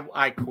wins,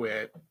 I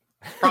quit.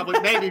 Probably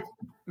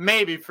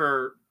maybe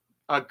for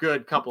a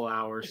good couple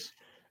hours.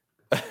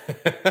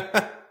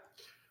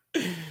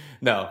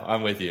 No,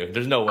 I'm with you.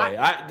 There's no way.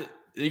 I'm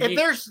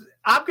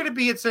going to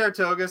be at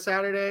Saratoga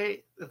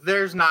Saturday.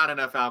 There's not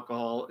enough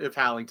alcohol if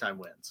Howling Time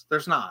wins.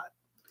 There's not.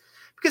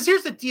 Because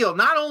here's the deal.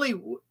 Not only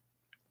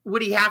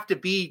would he have to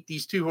beat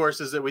these 2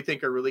 horses that we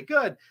think are really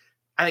good,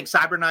 I think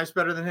Cyberknife's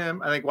better than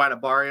him. I think White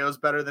Barrio's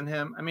better than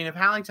him. I mean, if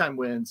Howling Time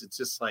wins, it's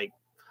just like,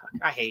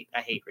 I hate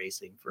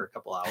racing for a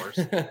couple hours.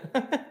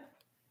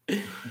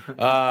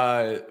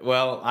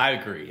 Well, I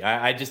agree.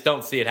 I just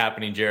don't see it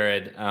happening,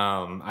 Jared.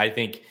 I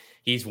think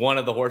he's one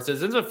of the horses.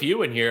 There's a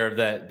few in here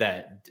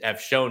that have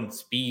shown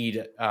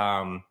speed.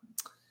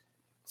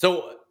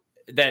 So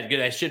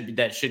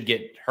that should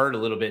get hurt a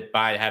little bit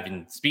by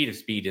having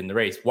speed in the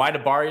race.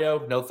 White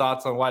Barrio, no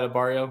thoughts on White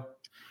Barrio?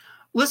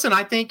 Listen,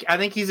 I think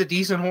he's a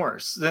decent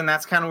horse. Then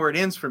that's kind of where it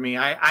ends for me.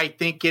 I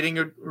think getting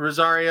a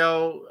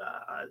Rosario,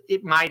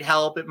 it might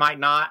help, it might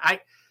not.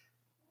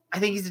 I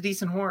think he's a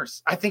decent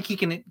horse. I think he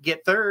can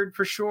get third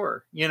for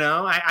sure.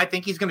 I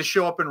think he's going to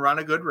show up and run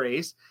a good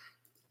race.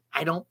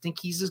 I don't think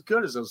he's as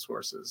good as those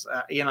horses.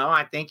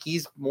 I think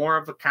he's more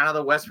of a kind of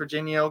the West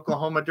Virginia,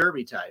 Oklahoma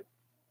Derby type.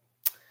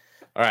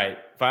 All right,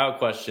 final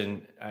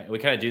question. We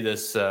kind of do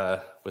this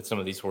with some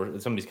of these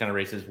horses, some of these kind of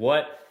races.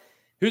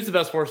 Who's the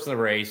best horse in the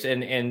race?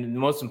 And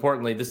most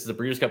importantly, this is a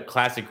Breeders' Cup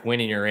Classic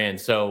winning you're in.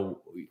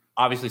 So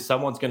obviously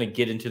someone's going to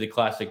get into the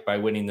Classic by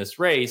winning this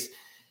race.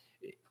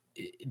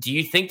 Do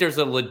you think there's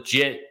a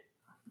legit,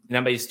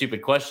 that may be a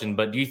stupid question,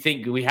 but do you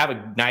think we have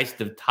a nice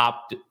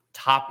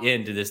top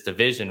end to this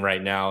division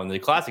right now in the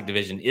Classic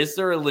division? Is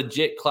there a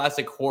legit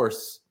Classic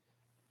horse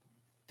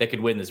that could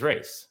win this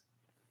race?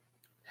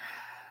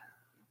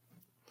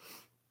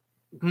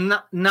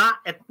 Not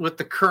with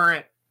the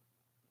current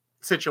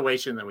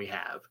situation that we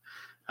have.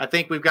 I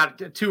think we've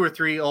got 2 or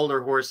 3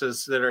 older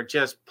horses that are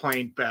just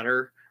plain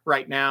better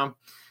right now.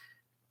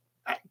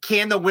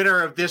 Can the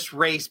winner of this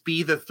race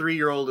be the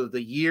 3-year-old of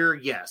the year?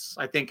 Yes,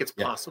 I think it's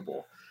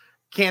possible.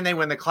 Can they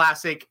win the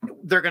Classic?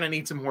 They're going to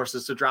need some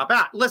horses to drop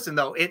out. Listen,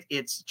 though,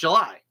 it's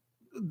July.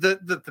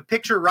 The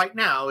picture right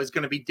now is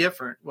going to be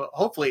different. Well,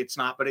 hopefully it's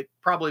not, but it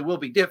probably will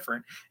be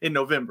different in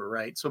November,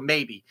 right? So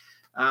maybe.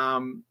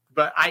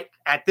 But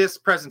at this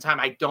present time,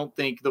 I don't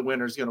think the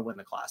winner is going to win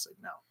the Classic.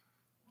 No.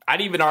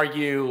 I'd even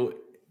argue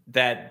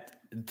that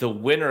the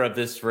winner of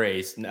this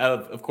race,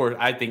 of course,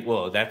 I think,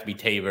 well, it'd have to be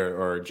Tabor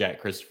or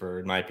Jack Christopher,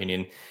 in my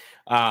opinion.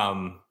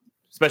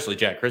 Especially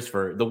Jack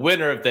Christopher. The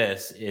winner of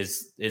this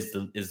is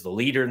the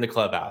leader in the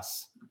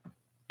clubhouse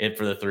and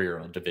for the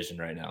 3-year-old division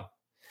right now.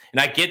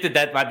 And I get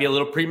that might be a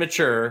little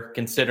premature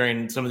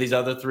considering some of these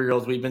other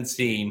 3-year-olds we've been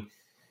seeing,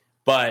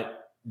 but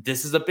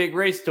this is a big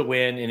race to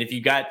win. And if you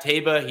got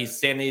Tabor, he's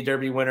Sandy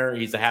Derby winner.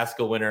 He's a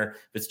Haskell winner.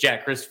 If it's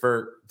Jack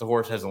Christopher, the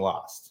horse hasn't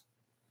lost.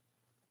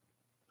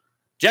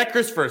 Jack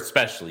Christopher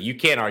especially. You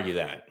can't argue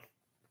that.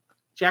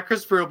 Jack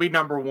Christopher will be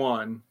number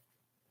 1.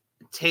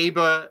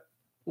 Tabor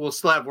will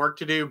still have work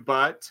to do,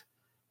 but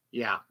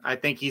yeah, I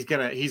think he's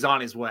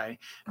on his way.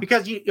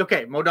 Because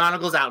Mo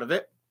Donegal's out of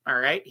it. All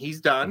right.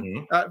 He's done.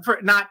 Mm-hmm. For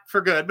not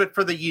for good, but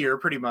for the year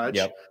pretty much.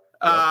 Yep.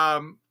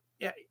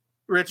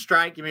 Rich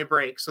Strike, give me a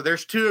break. So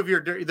there's two of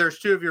your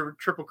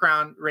Triple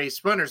Crown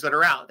race winners that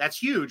are out. That's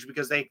huge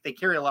because they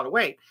carry a lot of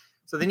weight.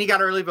 So then you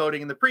got early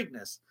voting in the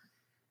Preakness.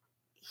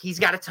 He's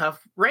got a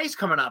tough race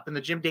coming up in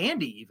the Jim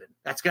Dandy even.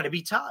 That's going to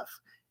be tough.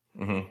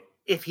 Mm-hmm.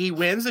 If he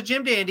wins the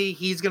Jim Dandy,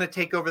 he's going to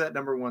take over that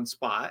number 1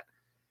 spot.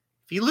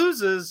 If he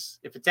loses,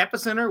 if it's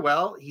Epicenter,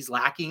 well, he's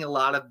lacking a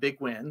lot of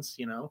big wins,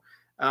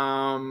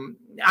 I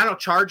don't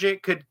Charge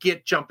It could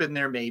jump in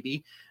there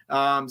maybe.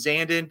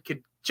 Zandon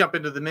could jump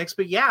into the mix,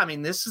 but yeah, I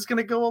mean, this is going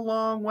to go a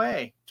long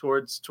way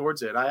towards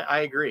it. I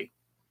agree.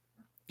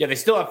 Yeah, they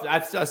still have.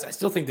 I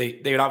still think they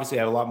would obviously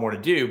have a lot more to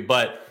do,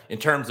 but in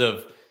terms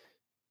of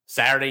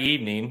Saturday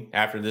evening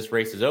after this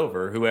race is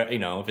over,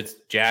 if it's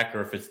Jack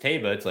or if it's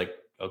Tabor, it's like,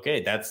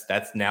 okay, that's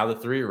now the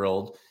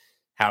 3-year-old.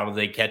 How do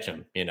they catch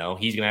him? He's going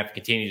to have to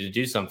continue to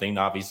do something,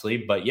 obviously.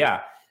 But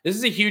yeah, this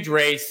is a huge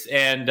race,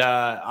 and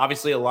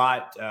obviously a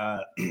lot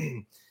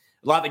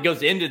that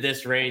goes into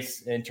this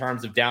race in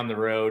terms of down the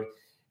road.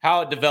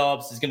 How it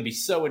develops is going to be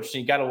so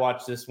interesting. You got to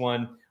watch this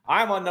one.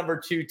 I'm on number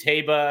 2,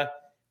 Tabor.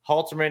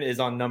 Halterman is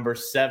on number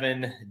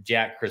 7,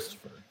 Jack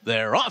Christopher.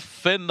 They're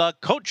off in the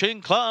Coaching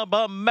Club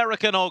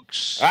American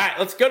Oaks. All right,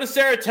 let's go to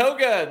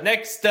Saratoga.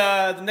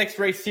 The next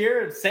race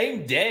here,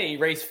 same day,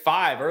 race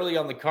 5, early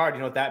on the card. You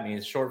know what that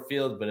means? Short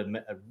field, but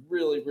a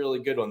really, really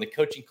good one. The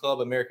Coaching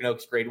Club American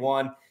Oaks Grade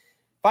 1.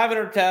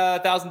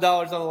 $500,000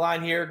 on the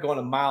line here, going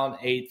a mile and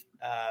 1/8.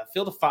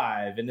 Field of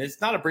 5, and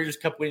it's not a Breeders'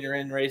 Cup winner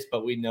in race,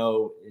 but we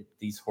know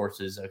these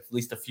horses, at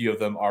least a few of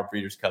them, are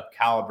Breeders' Cup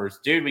calibers.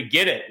 Dude, we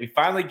get it. We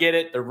finally get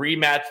it. The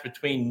rematch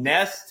between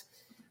Nest,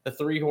 the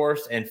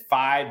 3-horse, and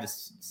 5, the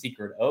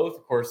Secret Oath.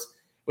 Of course,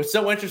 what's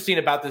so interesting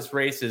about this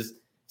race is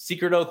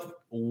Secret Oath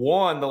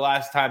won the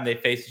last time they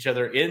faced each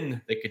other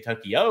in the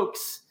Kentucky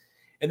Oaks,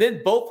 and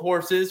then both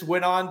horses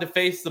went on to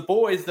face the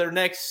boys their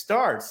next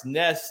starts.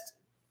 Nest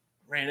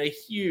ran a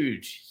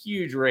huge,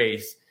 huge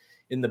race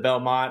in the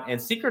Belmont,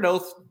 and Secret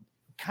Oath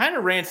kind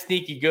of ran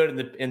sneaky good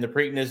in the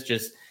Preakness,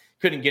 just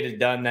couldn't get it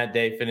done that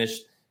day.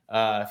 Finished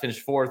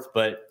 4th,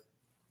 but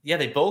yeah,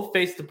 they both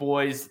faced the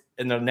boys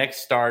in their next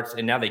starts,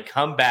 and now they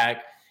come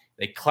back,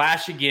 they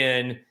clash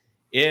again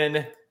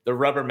in the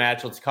rubber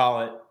match. Let's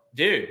call it,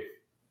 dude.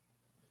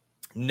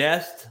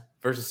 Nest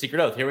versus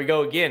Secret Oath. Here we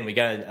go again. We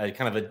got a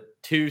kind of a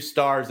 2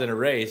 stars in a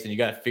race, and you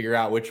got to figure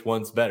out which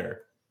one's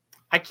better.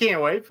 I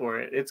can't wait for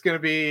it. It's going to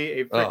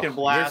be a freaking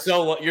blast.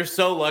 You're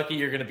so lucky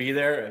you're going to be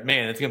there.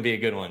 Man, it's going to be a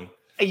good one.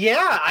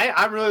 Yeah,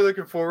 I'm really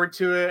looking forward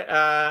to it.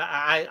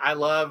 I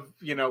love,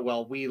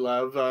 we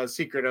love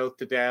Secret Oath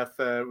to death.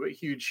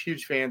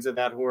 Huge fans of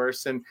that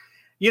horse. And,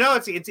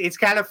 it's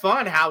kind of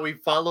fun how we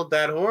followed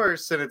that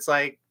horse. And it's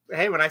like,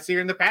 hey, when I see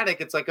her in the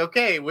paddock, it's like,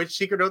 okay, which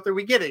Secret Oath are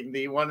we getting?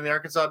 The one in the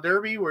Arkansas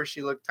Derby where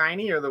she looked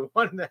tiny, or the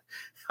one in the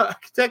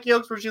Kentucky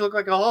Oaks where she looked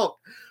like a Hulk?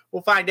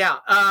 We'll find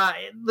out.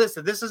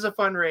 Listen, this is a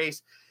fun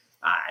race.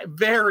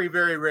 Very,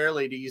 very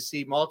rarely do you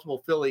see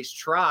multiple fillies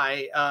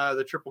try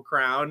the Triple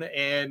Crown,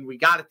 and we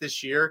got it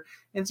this year.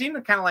 And seemed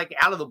to kind of like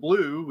out of the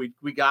blue,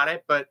 we got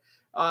it. But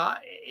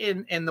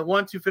in the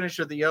 1-2 finish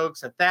of the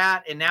Oaks at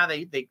that, and now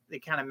they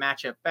kind of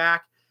match up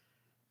back.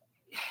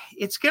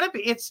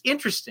 It's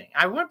interesting.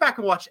 I went back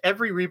and watched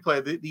every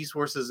replay that these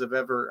horses have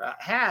ever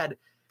had.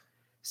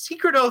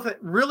 Secret Oath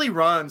really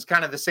runs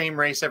kind of the same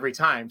race every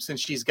time since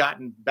she's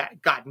gotten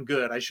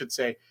good, I should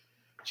say.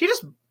 She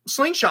just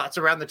slingshots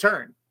around the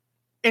turn,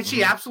 and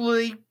she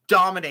absolutely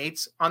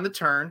dominates on the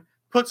turn,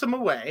 puts them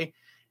away,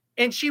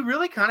 and she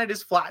really kind of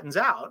just flattens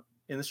out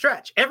in the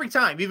stretch every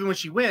time. Even when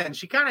she wins,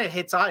 she kind of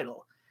hits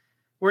idle.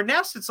 Where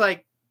Nest, it's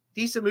like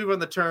decent move on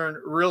the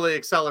turn, really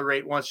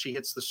accelerate once she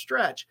hits the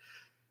stretch.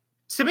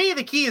 To me,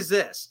 the key is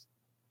this.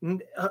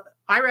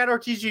 Irad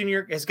Ortiz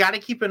Jr. has got to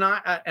keep an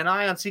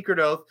eye on Secret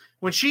Oath.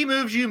 When she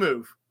moves, you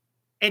move.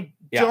 And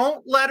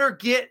don't let her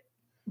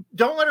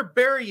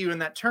bury you in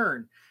that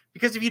turn.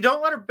 Because if you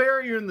don't let her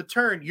bury you in the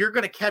turn, you're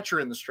going to catch her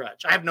in the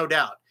stretch. I have no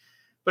doubt.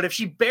 But if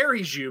she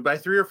buries you by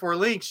 3 or 4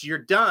 lengths, you're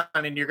done,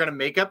 and you're going to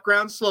make up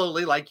ground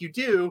slowly like you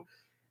do,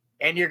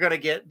 and you're going to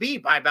get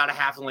beat by about a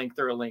half a length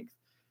or a length.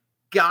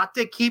 Got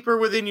to keep her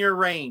within your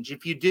range.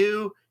 If you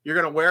do, you're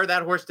going to wear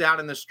that horse down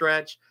in the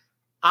stretch.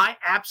 I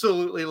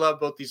absolutely love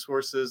both these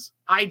horses.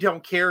 I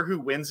don't care who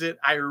wins it.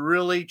 I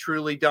really,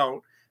 truly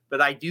don't. But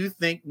I do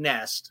think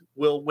Nest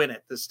will win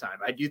it this time.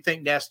 I do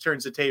think Nest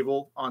turns the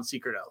table on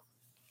Secret Oath.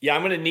 Yeah,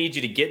 I'm going to need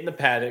you to get in the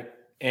paddock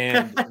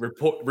and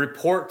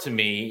report to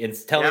me and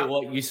tell me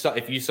what you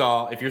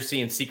saw. If you're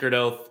seeing Secret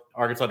Oath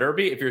Arkansas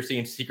Derby, if you're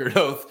seeing Secret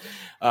Oath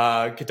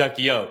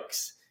Kentucky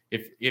Oaks,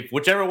 if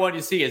whichever one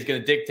you see is going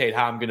to dictate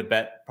how I'm going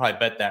to probably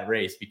bet that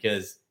race,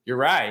 because you're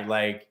right.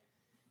 Like,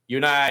 you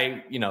and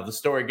I, the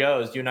story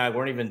goes, you and I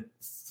weren't even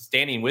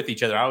standing with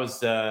each other. I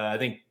was, I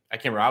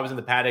can't remember. I was in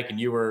the paddock and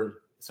you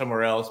were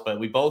somewhere else, but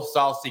we both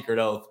saw Secret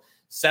Oath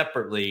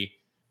separately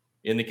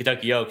in the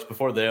Kentucky Oaks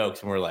before the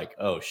Oaks. And we're like,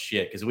 oh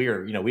shit. Cause we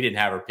were, we didn't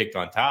have her picked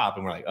on top,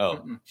 and we're like,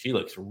 oh, she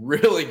looks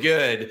really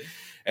good.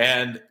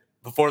 And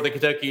before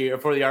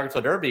the Arkansas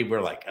Derby,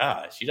 we're like,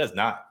 she does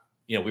not,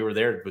 we were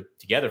there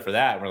together for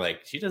that. And we're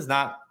like, she does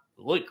not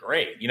look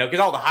great, cause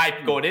all the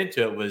hype going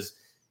into it was,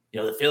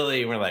 the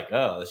filly, and we're like,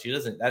 oh, she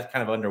doesn't, that's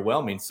kind of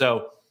underwhelming.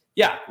 So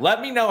yeah, let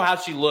me know how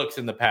she looks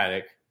in the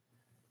paddock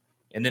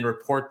and then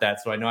report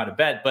that so I know how to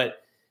bet.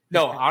 But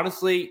no,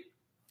 honestly,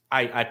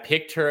 I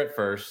picked her at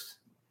first,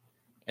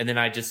 and then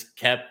I just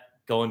kept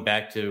going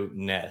back to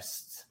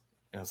Nest.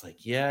 And I was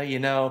like, yeah,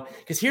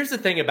 because here's the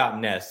thing about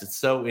Nest. It's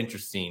so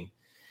interesting.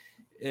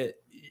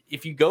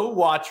 If you go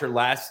watch her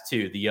last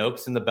two, the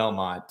Oaks and the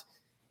Belmont,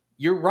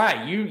 you're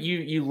right.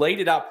 You laid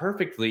it out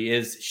perfectly.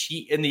 Is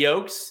she in the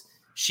Oaks?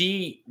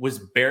 She was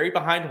buried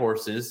behind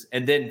horses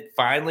and then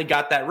finally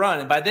got that run.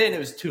 And by then it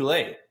was too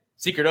late.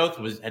 Secret Oath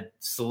had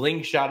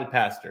slingshotted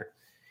past her.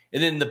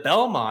 And then the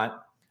Belmont,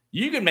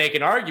 you can make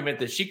an argument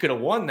that she could have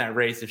won that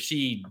race if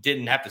she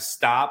didn't have to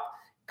stop,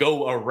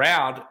 go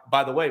around.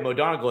 By the way, Mo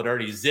Donegal had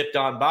already zipped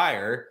on by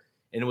her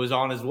and was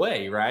on his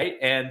way, right?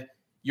 And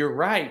you're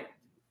right.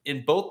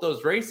 In both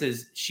those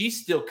races,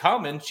 she's still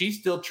coming. She's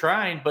still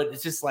trying, but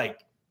it's just like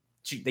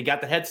they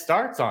got the head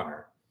starts on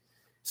her.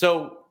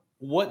 So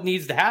what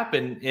needs to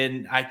happen?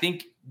 And I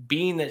think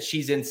being that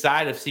she's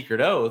inside of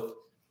Secret Oath,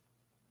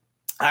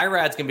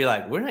 Irad's going to be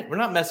like, we're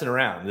not messing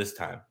around this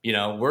time.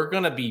 We're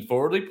going to be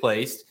forwardly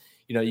placed.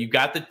 You've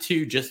got the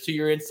two just to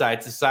your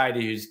inside,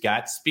 Society, who's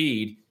got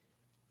speed.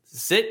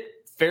 Sit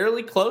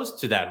fairly close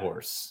to that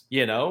horse,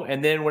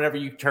 and then whenever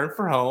you turn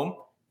for home,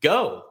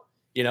 go.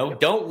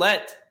 Don't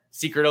let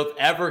Secret Oath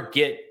ever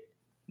get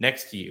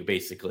next to you,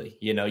 basically.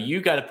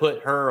 You got to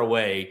put her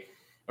away,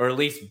 or at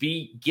least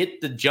get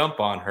the jump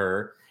on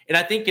her. And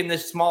I think in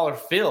this smaller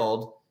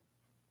field,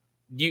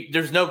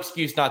 there's no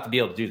excuse not to be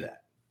able to do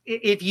that.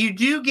 If you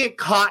do get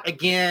caught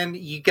again,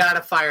 you got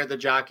to fire the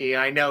jockey.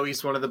 I know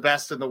he's one of the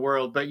best in the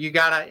world, but you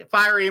got to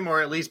fire him,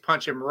 or at least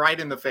punch him right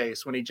in the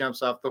face when he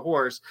jumps off the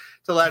horse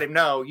to let him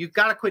know you've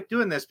got to quit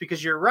doing this,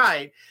 because you're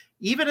right.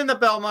 Even in the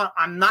Belmont,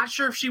 I'm not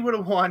sure if she would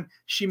have won.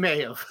 She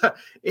may have,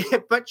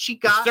 but she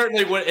got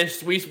certainly would.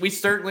 We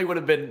certainly would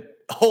have been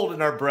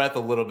holding our breath a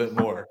little bit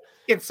more.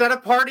 Instead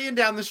of partying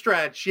down the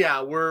stretch, we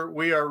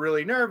are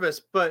really nervous,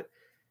 but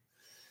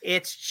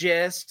it's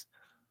just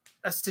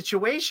a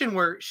situation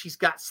where she's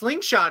got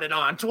slingshotted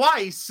on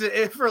twice,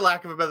 for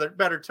lack of a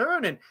better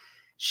term, and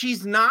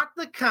she's not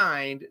the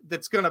kind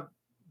that's going to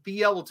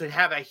be able to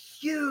have a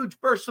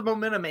huge burst of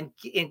momentum and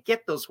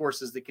get those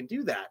horses that can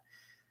do that.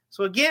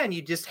 So again,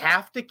 you just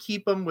have to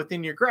keep them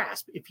within your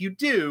grasp. If you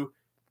do,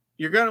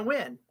 you're going to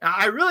win.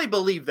 I really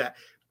believe that.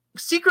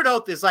 Secret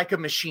Oath is like a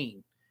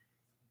machine.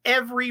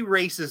 Every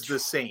race is the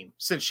same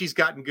since she's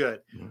gotten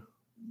good.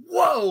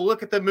 Whoa,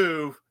 look at the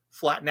move.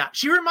 Flatten out.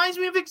 She reminds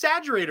me of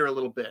Exaggerator a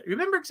little bit.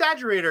 Remember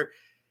Exaggerator?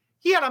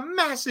 he had a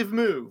massive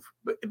move.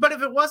 But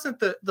if it wasn't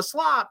the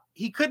slop,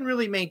 he couldn't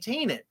really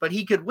maintain it. But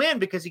he could win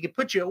because he could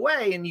put you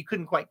away and you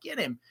couldn't quite get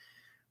him.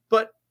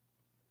 But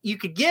you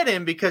could get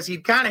him because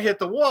he'd kind of hit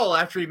the wall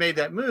after he made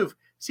that move.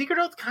 Secret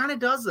Oath kind of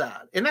does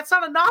that. And that's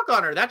not a knock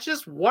on her. That's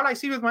just what I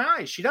see with my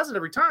eyes. She does it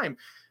every time.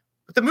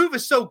 But the move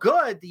is so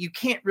good that you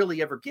can't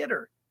really ever get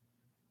her.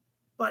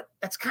 But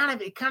it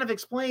kind of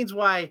explains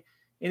why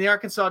in the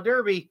Arkansas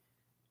Derby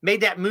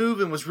made that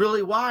move and was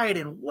really wide.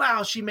 And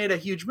wow, she made a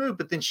huge move,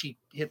 but then she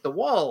hit the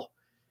wall.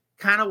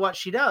 Kind of what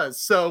she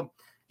does. So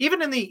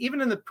even in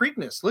the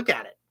Preakness, look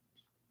at it.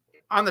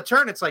 On the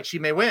turn, it's like she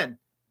may win.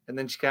 And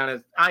then she kind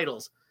of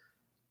idles.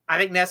 I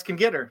think Ness can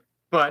get her.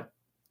 But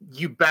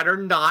you better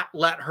not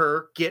let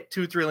her get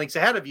 2-3 lengths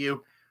ahead of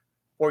you,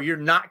 or you're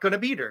not going to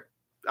beat her.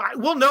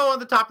 We'll know on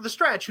the top of the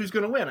stretch who's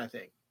going to win, I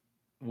think.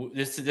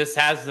 This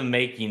has the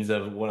makings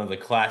of one of the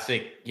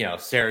classic,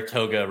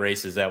 Saratoga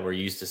races that we're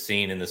used to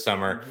seeing in the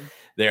summer. Mm-hmm.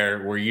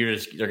 There, where they're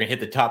going to hit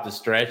the top of the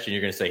stretch, and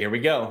you're going to say, "Here we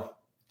go.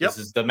 Yep.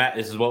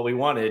 This is what we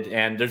wanted."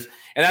 And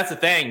that's the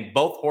thing.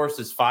 Both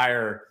horses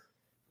fire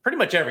pretty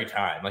much every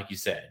time, like you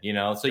said.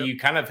 So you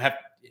kind of have,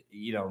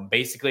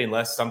 basically,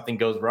 unless something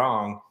goes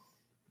wrong,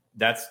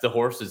 that's the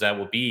horses that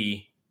will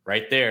be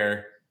right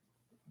there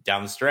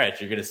down the stretch.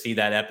 You're going to see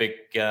that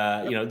epic,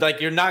 like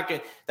you're not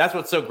going. That's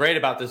what's so great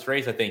about this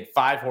race. I think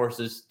 5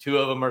 horses, 2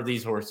 of them are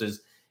these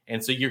horses,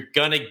 and so you're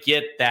going to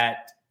get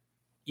that.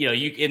 You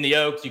in the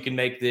Oaks, you can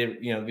make the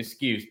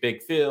excuse,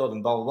 big field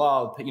and blah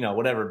blah blah.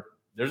 Whatever.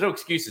 There's no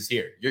excuses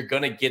here. You're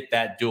going to get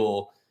that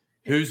duel.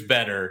 Who's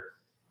better?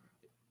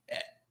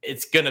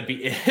 It's going to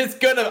be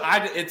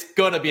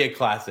a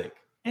classic.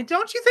 And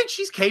don't you think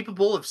she's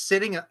capable of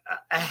sitting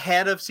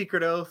ahead of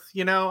Secret Oath?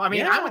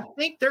 I would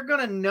think they're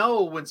going to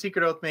know when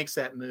Secret Oath makes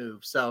that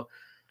move. So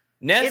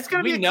Nest, it's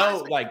going to be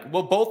know,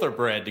 both are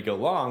bred to go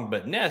long,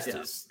 but Nest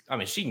is,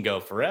 she can go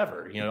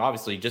forever.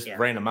 Obviously just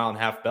ran a 1.5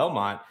 mile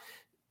Belmont.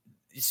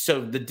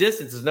 So the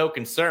distance is no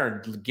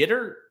concern. Get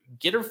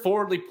her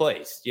forwardly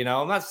placed.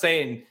 I'm not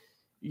saying,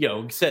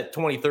 set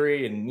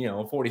 23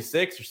 and,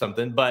 46 or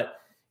something, but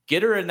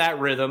get her in that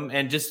rhythm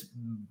and just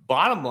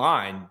bottom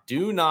line,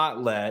 do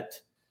not let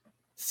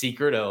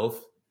Secret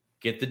Oath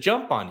get the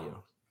jump on you.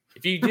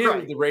 If you do,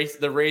 right,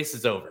 the race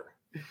is over.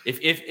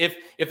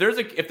 If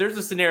there's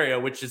a scenario,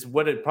 which is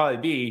what it'd probably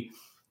be,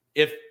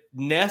 if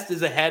Nest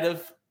is ahead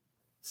of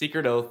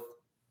Secret Oath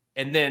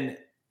and then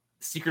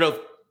Secret Oath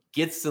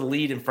gets the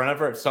lead in front of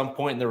her at some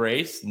point in the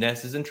race,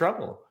 Nest is in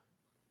trouble.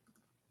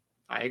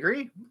 I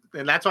agree.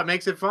 And that's what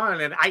makes it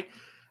fun. And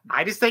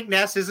I just think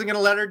Nest isn't going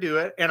to let her do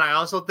it. And I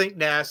also think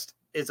Nest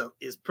is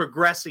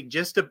progressing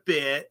just a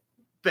bit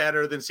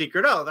better than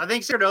Secret Oath. I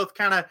think Secret Oath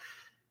kind of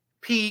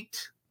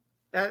peaked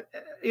at,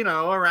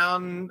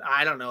 around,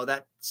 I don't know,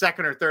 that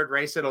second or third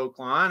race at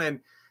Oaklawn. And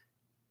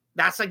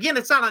that's, again,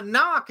 it's not a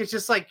knock. It's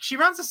just like she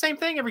runs the same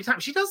thing every time.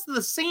 She does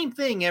the same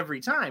thing every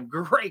time.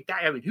 Great.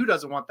 Who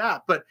doesn't want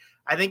that? But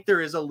I think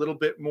there is a little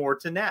bit more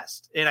to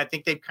Nest. And I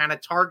think they've kind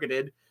of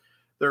targeted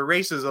their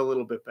races a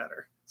little bit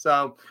better.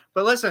 So,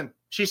 but listen,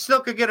 she still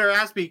could get her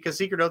ass beat because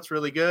Secret Oath's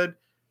really good.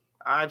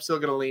 I'm still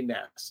going to lean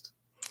Nest.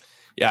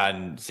 Yeah,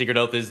 and Secret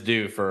Oath is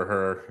due for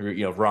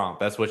her, romp.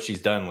 That's what she's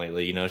done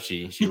lately.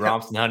 She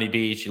romps in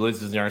Honeybee. She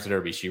loses in the Arkansas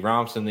Derby. She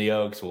romps in the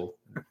Oaks.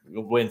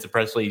 Wins the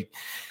Presley,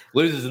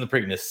 loses in the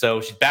Preakness. So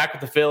she's back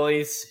with the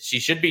fillies. She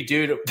should be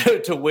due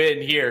to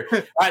win here.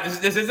 All right,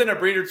 this isn't a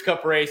Breeders'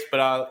 Cup race,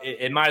 but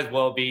it might as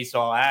well be.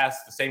 So I'll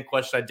ask the same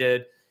question I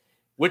did.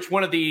 Which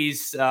one of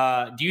these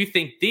do you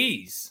think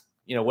these,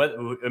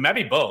 it might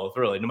be both,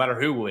 really, no matter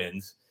who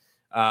wins,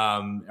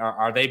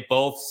 are they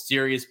both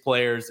serious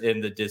players in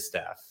the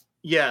distaff?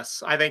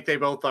 Yes, I think they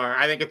both are.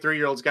 I think a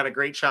 3-year-old's got a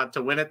great shot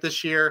to win it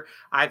this year.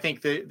 I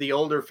think the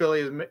older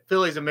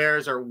fillies and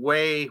mares are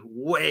way,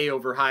 way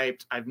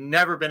overhyped. I've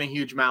never been a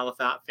huge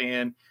Malathaat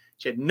fan.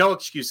 She had no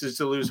excuses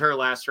to lose her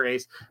last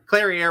race.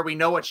 Clairiere, we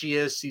know what she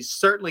is. She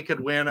certainly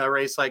could win a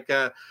race like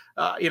the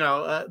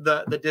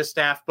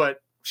distaff,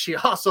 but she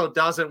also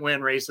doesn't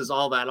win races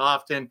all that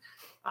often.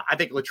 I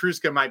think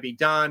Latruska might be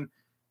done.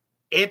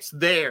 It's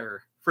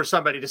there for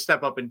somebody to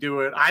step up and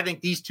do it. I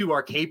think these two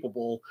are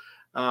capable.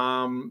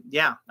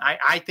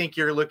 I think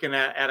you're looking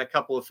at a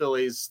couple of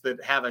fillies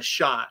that have a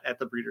shot at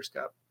the Breeders'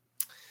 Cup.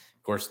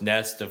 Of course,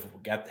 Nest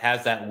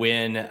has that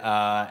win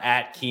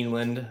at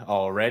Keeneland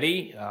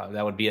already.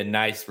 That would be a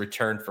nice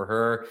return for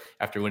her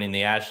after winning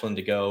the Ashland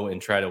to go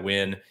and try to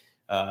win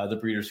the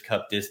Breeders'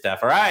 Cup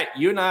distaff. All right,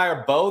 you and I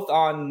are both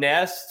on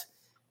Nest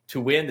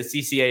to win the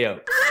CCA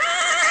Oaks.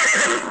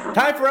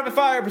 Time for Rapid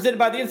Fire, presented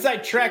by the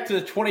Inside Track to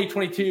the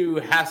 2022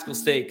 Haskell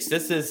Stakes.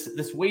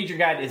 This wager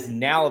guide is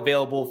now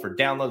available for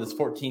download. This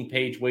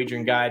 14-page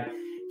wagering guide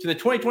to the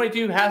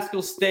 2022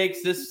 Haskell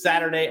Stakes this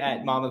Saturday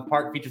at Monmouth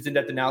Park. Features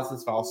in-depth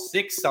analysis for all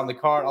 6 stakes on the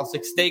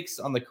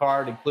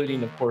card,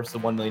 including, of course, the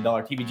 $1 million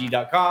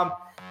TVG.com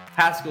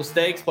Haskell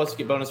Stakes. Plus, you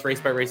get bonus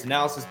race-by-race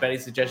analysis, betting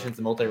suggestions,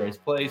 and multi-race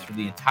plays for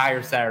the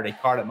entire Saturday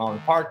card at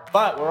Monmouth Park.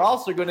 But we're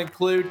also going to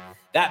include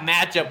that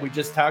matchup we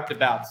just talked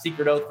about,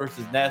 Secret Oath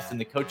versus Nest in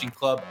the Coaching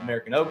Club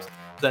American Oaks. So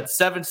that's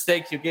 7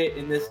 stakes you get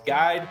in this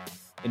guide.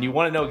 and you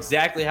want to know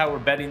exactly how we're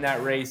betting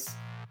that race,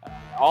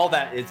 all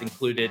that is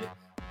included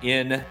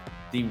in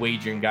the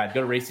wagering guide.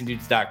 Go to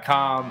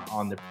racingdudes.com.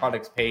 On the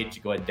products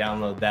page, go ahead and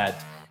download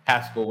that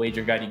Haskell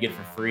wagering guide. You get it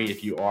for free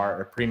if you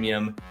are a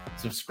premium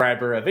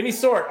subscriber of any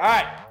sort. All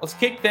right, let's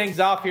kick things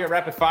off here at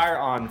Rapid Fire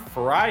on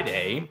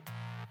Friday.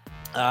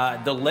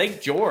 The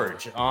Lake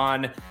George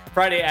on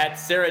Friday at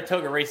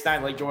Saratoga, race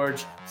 9, Lake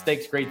George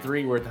Stakes Grade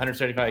 3 worth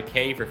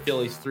 $175K for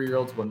fillies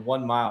 3-year-olds, win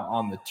 1 mile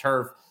on the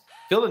turf.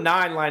 Field of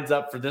 9 lines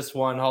up for this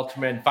one.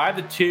 Halterman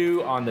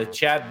 5-2 on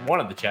one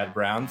of the Chad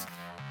Browns.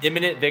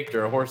 Imminent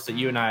Victor, a horse that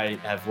you and I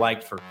have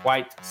liked for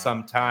quite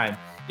some time.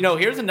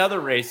 Here's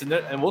another race,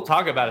 and we'll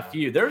talk about a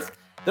few.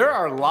 There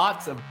are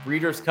lots of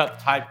Breeders'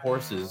 Cup type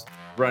horses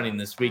running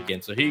this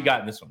weekend. So who you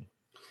got in this one?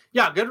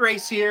 Yeah, good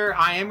race here.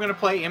 I am going to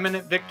play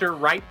Imminent Victor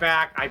right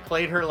back. I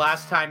played her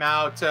last time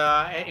out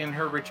in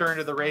her return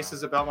to the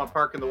races at Belmont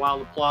Park in the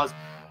Wild Applause.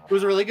 It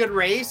was a really good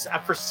race.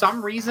 For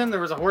some reason, there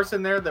was a horse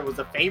in there that was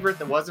a favorite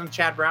that wasn't a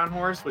Chad Brown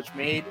horse, which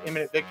made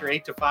Imminent Victor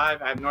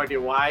 8-5. I have no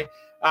idea why.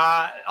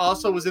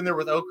 Also was in there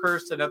with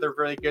Oakhurst, another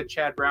really good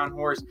Chad Brown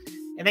horse.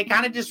 And they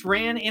kind of just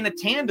ran in a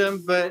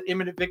tandem, but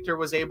Imminent Victor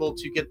was able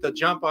to get the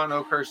jump on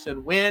Oakhurst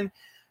and win.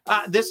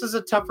 This is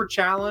a tougher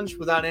challenge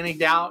without any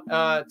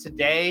doubt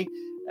today.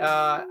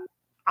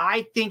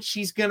 I think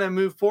she's going to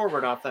move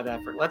forward off that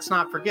effort. Let's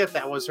not forget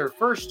that was her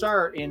first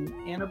start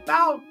in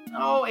about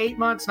 9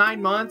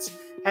 months.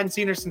 Hadn't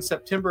seen her since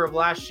September of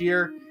last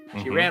year.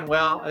 She ran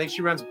well. I think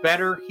she runs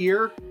better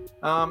here.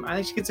 I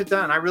think she gets it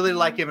done. I really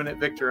like Imminent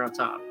Victor on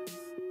top.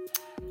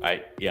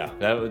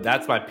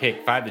 That's my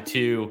pick.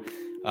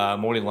 5-2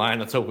 morning line.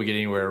 Let's hope we get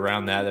anywhere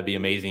around that. That'd be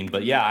amazing.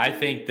 But yeah, I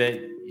think that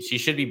she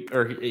should be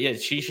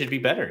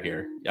better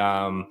here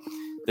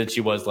than she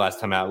was last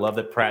time out. I love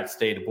that Pratt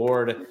stayed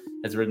aboard,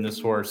 has ridden this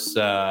horse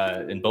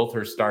in both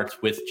her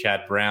starts with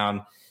Chad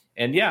Brown.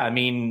 And yeah, I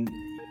mean,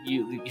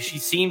 she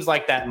seems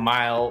like that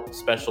mile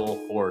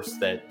special horse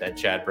that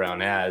Chad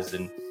Brown has.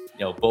 And,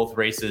 both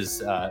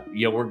races,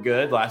 were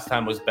good. Last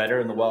time was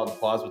better in the Wild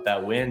Applause with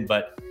that win,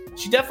 but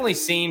she definitely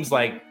seems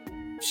like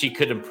she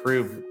could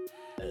improve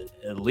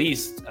at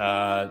least,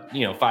 5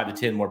 to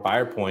 10 more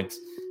buyer points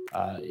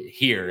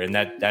here. And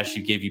that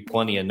should give you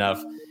plenty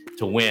enough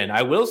to win.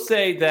 I will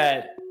say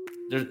that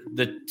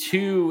the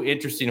two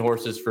interesting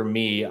horses for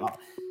me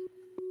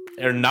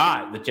are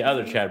not the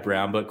other Chad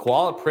Brown, but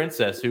Koala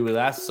Princess, who we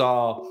last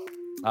saw.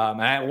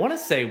 And I want to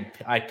say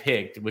I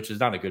picked, which is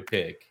not a good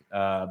pick,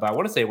 but I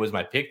want to say it was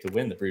my pick to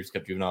win the Breeders'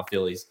 Cup Juvenile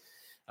Fillies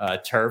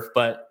turf.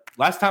 But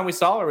last time we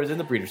saw her was in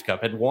the Breeders'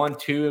 Cup, had won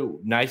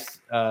 2 nice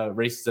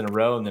races in a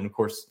row, and then, of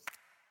course,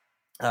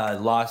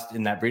 lost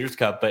in that Breeders'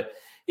 Cup. But,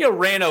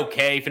 ran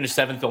okay, finished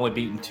 7th, only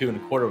beaten 2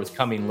 1/4, was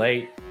coming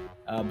late.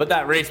 But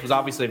that race was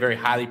obviously a very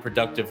highly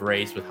productive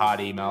race with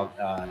Hottie.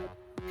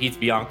 Pete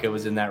Bianca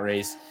was in that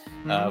race,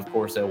 of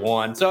course, at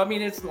 1. So, I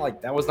mean, it's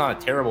like that was not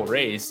a terrible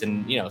race.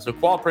 And, so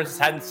Koala Princess,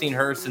 hadn't seen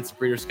her since the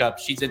Breeders' Cup.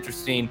 She's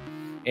interesting.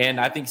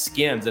 And I think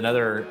Skims,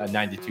 another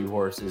 9-2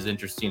 horse, is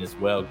interesting as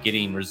well,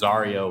 getting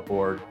Rosario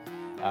aboard.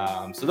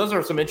 So those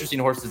are some interesting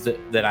horses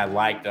that I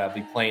like that I'll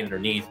be playing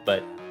underneath.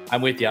 But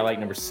I'm with you. I like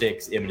number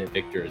 6, Imminent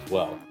Victor, as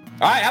well.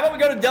 All right, how about we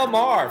go to Del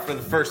Mar for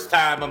the first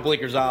time on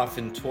Blinkers Off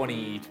in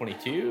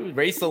 2022.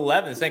 Race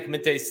 11, San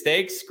Clemente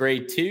Stakes,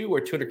 Grade 2,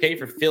 where $200K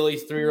for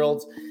fillies,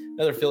 3-year-olds.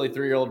 Another filly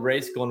 3-year-old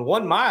race going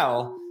 1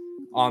 mile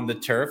on the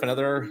turf.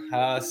 Another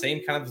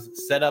same kind of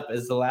setup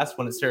as the last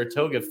one at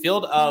Saratoga.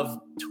 Field of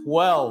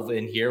 12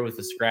 in here with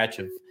a scratch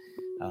of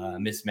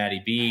Miss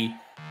Maddie B.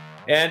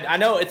 And I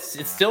know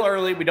it's still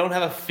early. We don't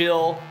have a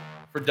fill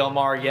for Del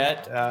Mar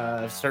yet.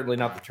 Certainly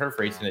not the turf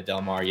racing at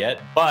Del Mar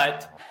yet.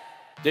 But,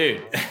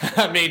 dude,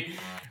 I mean,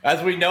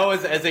 as we know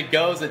as it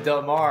goes at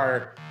Del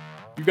Mar,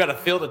 you've got a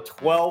field of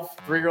 12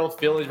 3-year-old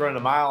fillies running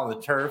a mile on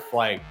the turf.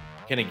 Like,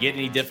 can it get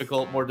any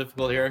more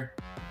difficult here?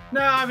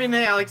 No, I mean,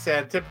 like I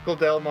said, typical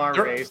Del Mar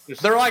race.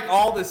 They're like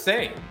all the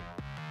same.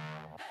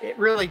 It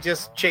really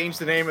just changed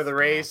the name of the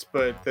race,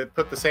 but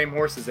put the same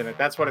horses in it.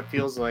 That's what it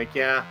feels like,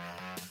 yeah.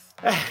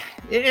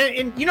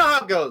 And you know how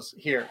it goes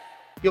here.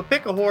 You'll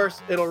pick a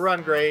horse, it'll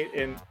run great,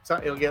 and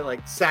it'll get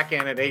like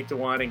second at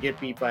 8-1 and get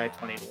beat by a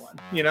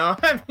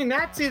 20-1. I mean,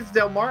 that's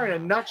Del Mar in a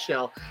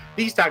nutshell.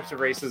 These types of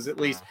races, at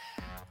least.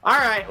 All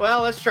right,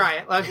 well, let's try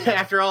it.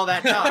 After all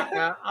that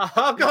talk,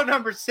 I'll go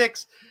number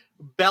 6,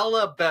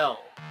 Bella Bell.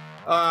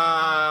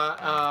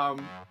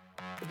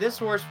 This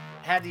horse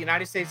had the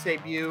United States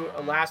debut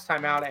last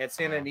time out at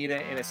Santa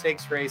Anita in a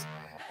stakes race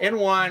and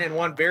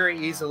won very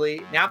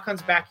easily. Now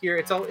comes back here.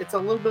 It's a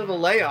little bit of a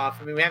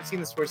layoff. I mean, we haven't seen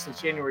this horse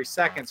since January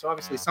 2nd, so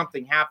obviously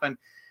something happened.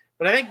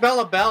 But I think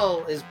Bella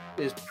Bell is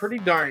pretty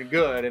darn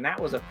good, and that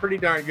was a pretty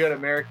darn good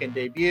American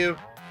debut.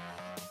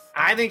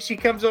 I think she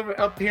comes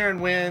up here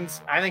and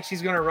wins. I think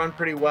she's going to run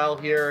pretty well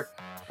here.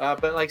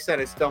 But like I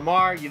said, it's Del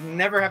Mar. You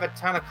never have a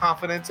ton of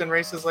confidence in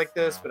races like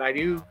this, but I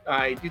do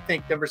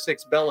think number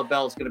 6, Bella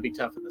Bell, is going to be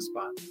tough in this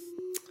spot.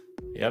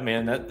 Yeah,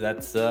 man,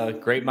 that's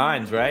great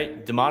minds,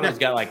 right? D'Amato's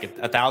got like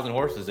 1,000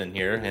 horses in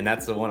here, and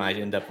that's the one I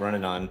end up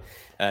running on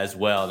as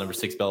well. Number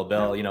 6, Bella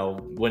Bell. You know,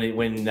 when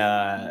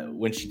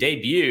she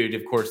debuted,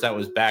 of course, that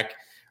was back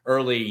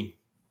early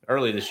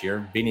this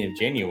year, beginning of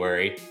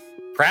January.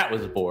 Pratt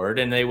was aboard,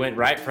 and they went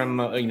right from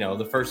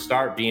the first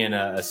start being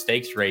a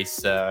stakes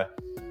race at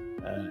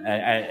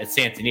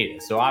Santa Anita.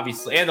 So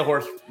obviously, and the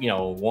horse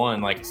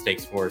won like a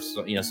stakes horse.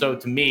 So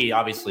to me,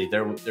 obviously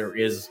there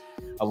is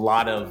a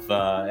lot of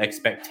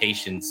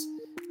expectations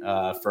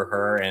for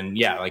her, and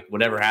like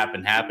whatever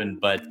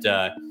happened. But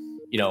the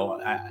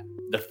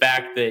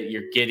fact that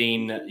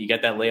you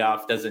got that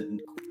layoff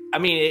doesn't. I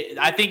mean,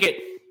 I think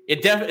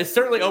it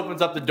certainly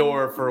opens up the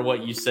door for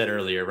what you said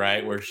earlier,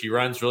 right? Where she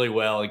runs really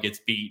well and gets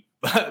beat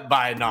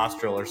by a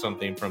nostril or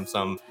something from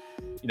some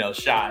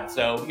shot.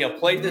 So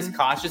play this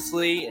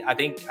cautiously. I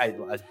think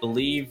I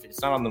believe it's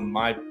not on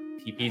my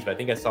PPs, but I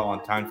think I saw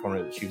on Time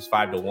Format that she was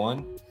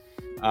 5-1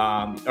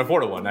 or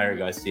 4-1. There you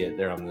go. I see it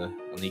there on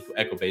the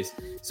Echo base.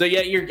 So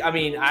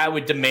I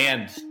would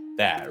demand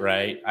that,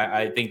 right?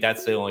 I think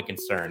that's the only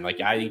concern.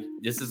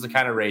 This is the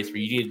kind of race where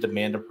you need to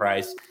demand a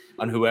price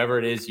on whoever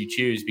it is you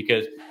choose,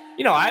 because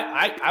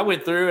I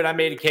went through and I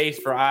made a case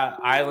for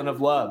Island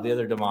of Love, the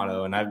other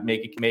D'Amato, and I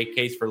make a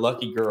case for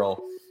Lucky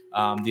Girl,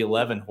 the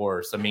 11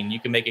 horse. I mean, you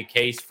can make a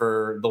case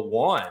for the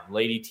 1,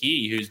 Lady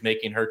T, who's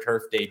making her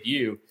turf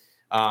debut.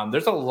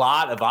 There's a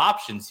lot of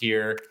options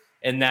here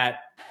in that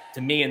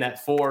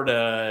 4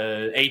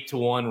 to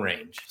 8-1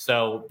 range.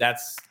 So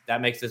that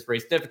makes this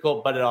race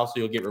difficult, but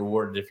you'll get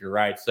rewarded if you're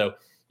right. So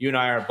you and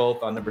I are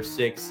both on number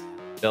 6,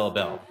 Bella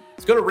Bell.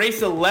 Let's go to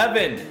race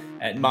 11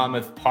 at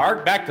Monmouth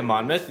Park. Back to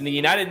Monmouth in the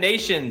United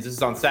Nations. This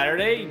is on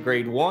Saturday,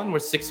 grade 1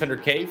 with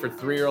 600K for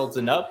 3-year-olds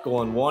and up,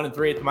 going 1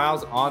 3/8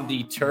 miles on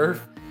the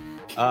turf.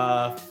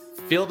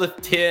 Field of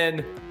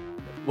 10.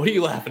 What are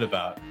you laughing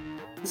about?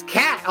 This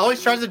cat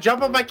always tries to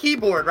jump on my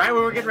keyboard right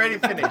when we're getting ready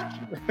to finish.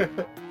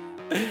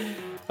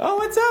 Oh,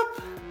 what's up?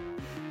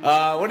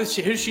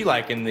 Who's she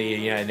like in the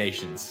United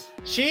Nations?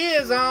 She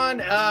is on,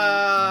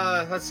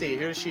 let's see,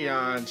 who's she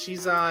on?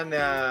 She's on,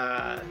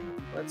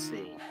 let's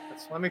see.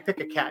 Let me pick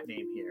a cat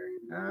name here.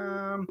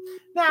 No,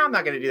 I'm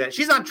not going to do that.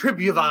 She's on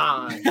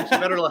Tribuvon.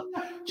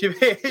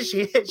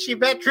 She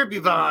bet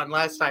Tribuvon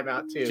last time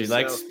out too. She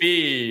likes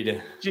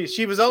speed.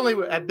 She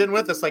had been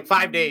with us like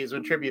 5 days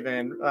when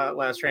Tribuvon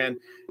last ran.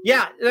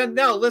 Yeah,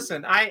 no,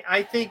 listen,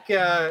 I think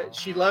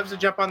she loves to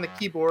jump on the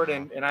keyboard,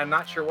 and I'm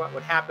not sure what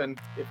would happen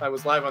if I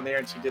was live on the air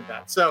and she did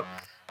that. So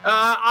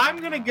I'm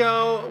going to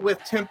go with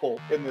Temple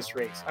in this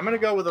race. I'm going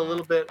to go with a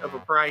little bit of a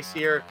price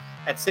here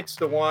at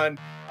 6-1.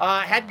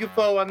 Had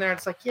Gufo on there.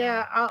 It's like,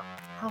 I'll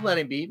let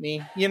him beat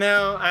me.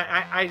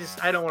 I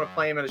don't want to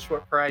play him at a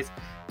short price.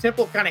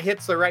 Temple kind of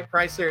hits the right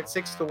price there at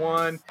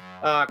 6-1.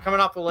 Coming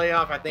off a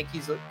layoff, I think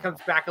comes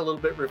back a little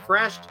bit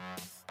refreshed.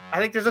 I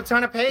think there's a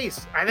ton of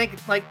pace. I think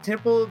like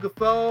Temple,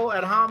 Gufo,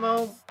 and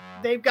Hamo,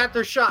 they've got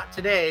their shot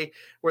today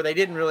where they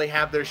didn't really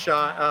have their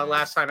shot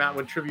last time out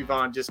when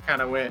Tribuvon just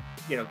kind of went,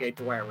 gate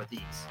to wire with ease.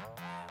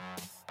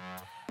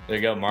 There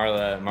you go.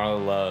 Marla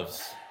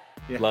loves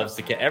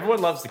the cat.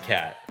 Everyone loves the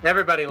cat.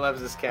 Everybody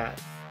loves this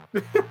cat.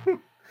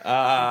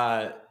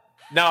 No,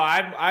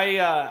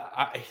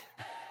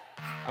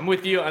 I'm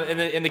with you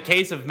in the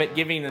case of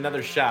giving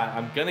another shot.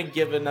 I'm gonna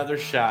give another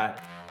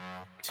shot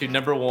to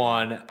number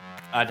 1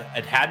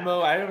 at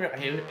Hadmo. I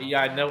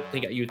don't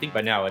think you would think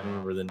by now. I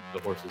don't remember the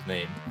horse's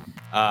name.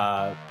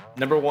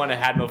 Number 1 at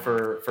Hadmo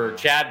for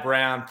Chad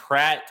Brown.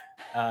 Pratt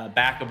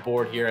back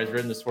aboard here. Has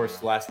ridden this horse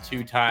the last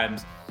 2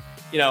 times.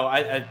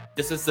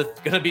 This is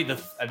going to be the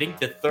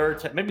third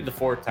time, maybe the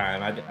 4th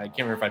time. I can't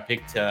remember if I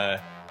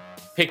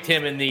picked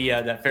him in the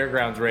that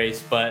fairgrounds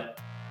race, but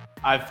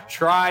I've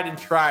tried, and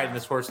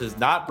this horse has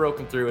not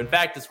broken through. In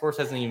fact, this horse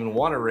hasn't even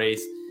won a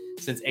race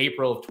since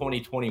April of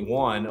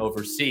 2021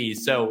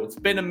 overseas. So it's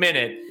been a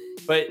minute,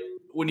 but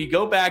when you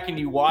go back and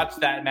you watch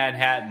that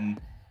Manhattan,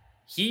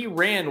 he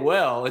ran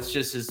well. It's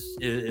just his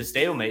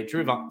stablemate,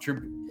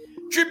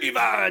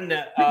 Tribuvon,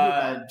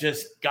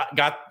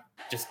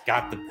 just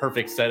got the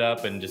perfect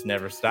setup and just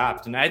never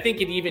stopped. And I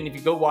think even if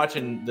you go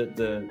watching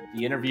the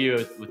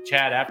interview with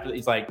Chad after,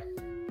 he's like,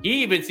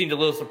 he even seemed a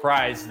little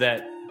surprised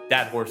that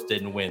horse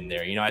didn't win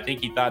there. I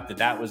think he thought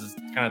that was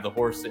kind of the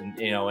horse, and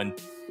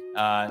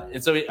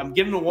so I'm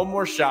giving him one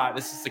more shot.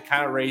 This is the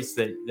kind of race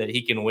that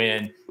he can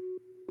win.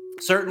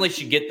 Certainly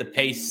should get the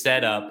pace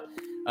set up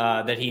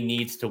that he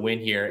needs to win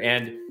here.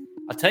 And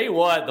I'll tell you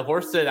what, the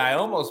horse that I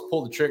almost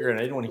pulled the trigger and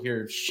I didn't want to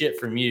hear shit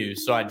from you,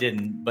 so I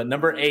didn't. But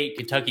number 8,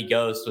 Kentucky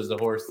Ghost, was the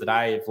horse that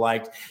I have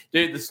liked.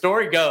 Dude, the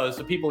story goes,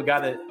 so people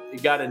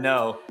gotta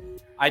know.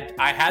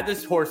 I had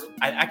this horse.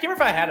 I can't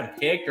remember if I had him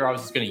picked or I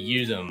was just going to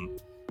use him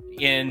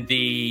in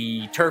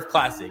the Turf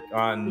Classic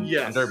on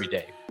Derby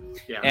Day.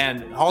 Yeah.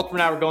 And Halterman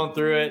and I were going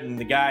through it and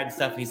the guide and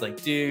stuff, and he's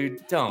like,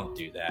 dude, don't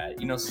do that.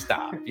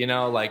 Stop.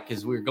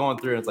 Because we were going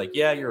through it. It's like,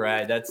 yeah, you're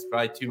right. That's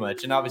probably too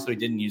much. And obviously we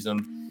didn't use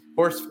him.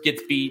 Horse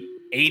gets beat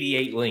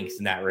 88 links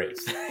in that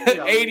race.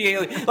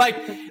 88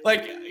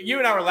 like you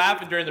and I were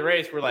laughing during the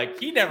race. We're like,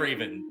 he never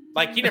even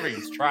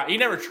tried. He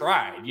never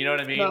tried. You know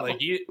what I mean? No.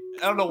 I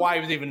don't know why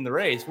he was even in the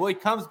race. Well, he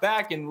comes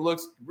back and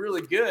looks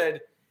really good.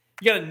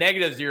 You got a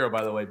 -0,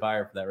 by the way,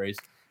 buyer for that race.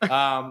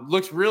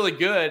 Looks really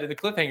good in the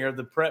cliffhanger of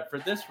the prep for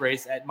this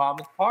race at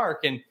Monmouth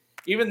Park. And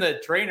even the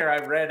trainer I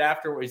read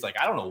after, he's like,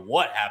 I don't know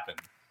what happened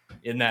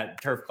in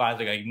that turf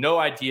classic. Like, no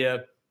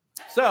idea.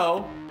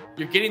 So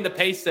you're getting the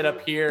pace set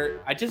up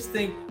here. I just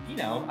think,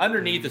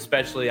 underneath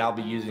especially, I'll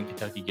be using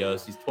Kentucky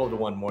Ghost. He's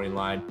 12-1 morning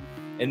line.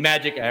 And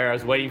Magic, I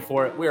was waiting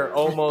for it. We are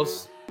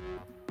almost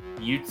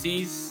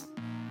Utsies.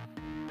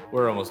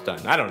 We're almost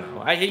done. I don't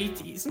know. I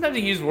hate sometimes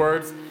he use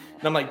words,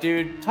 and I'm like,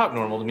 dude, talk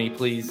normal to me,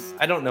 please.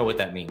 I don't know what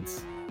that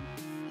means.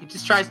 He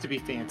just tries to be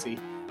fancy.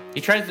 I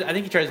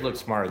think he tries to look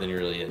smarter than he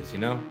really is,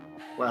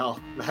 Well,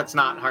 that's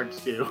not hard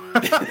to do.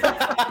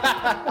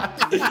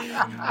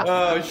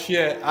 Oh,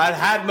 shit. I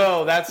had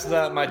Mo. That's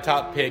my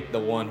top pick, the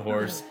one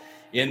horse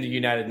in the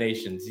United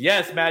Nations.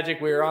 Yes,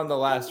 Magic, we are on the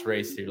last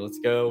race here. Let's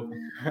go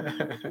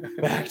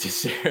back to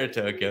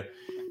Saratoga.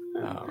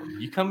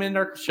 You come in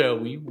our show,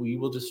 we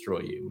will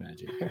destroy you,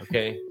 Magic.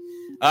 Okay.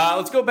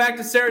 Let's go back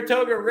to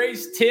Saratoga.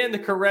 Race 10, the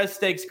Caress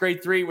Stakes,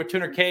 Grade 3 with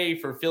 $200K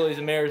for fillies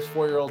and mares,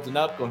 4-year-olds and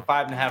up, going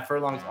 5.5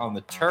 furlongs on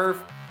the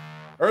turf.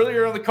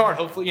 Earlier on the card,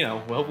 hopefully,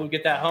 we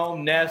get that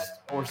home, Nest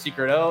or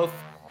Secret Oath.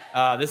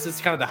 This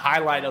is kind of the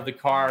highlight of the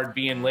card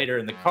being later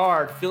in the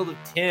card. Field of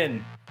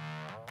 10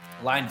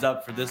 lines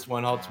up for this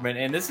one, Halterman.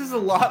 And this is a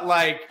lot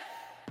like,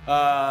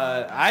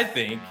 I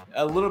think,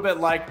 a little bit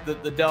like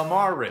the Del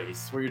Mar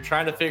race, where you're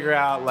trying to figure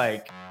out,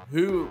 like,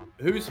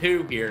 who's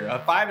who here. A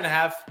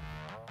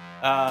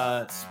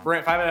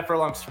 5.5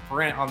 furlong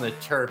sprint on the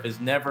turf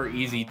is never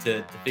easy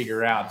to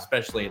figure out,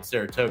 especially at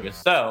Saratoga.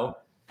 So,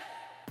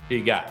 who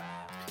you got?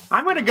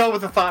 I'm going to go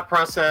with the thought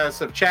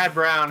process of Brad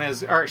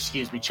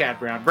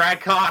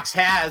Cox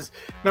has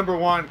number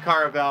 1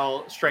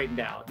 Caravel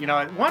straightened out.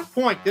 At one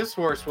point, this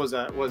horse was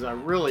a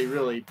really,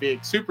 really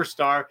big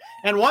superstar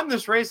and won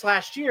this race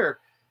last year,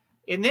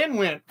 and then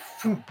went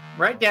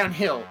right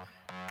downhill.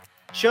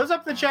 Shows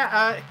up in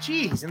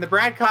the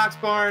Brad Cox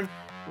barn,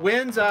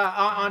 wins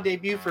on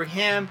debut for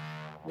him.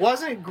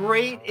 Wasn't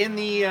great in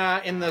the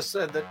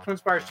Twin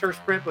Spires Turf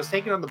Sprint. Was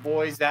taken on the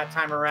boys that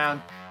time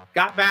around.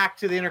 Got back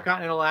to the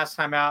Intercontinental last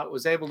time out,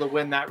 was able to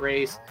win that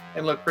race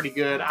and look pretty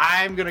good.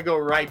 I'm going to go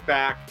right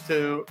back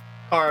to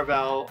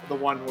Caravel, the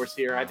one horse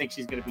here. I think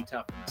she's going to be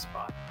tough in this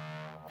spot.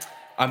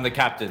 I'm the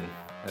captain.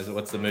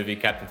 What's the movie,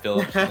 Captain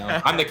Phillips?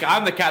 I'm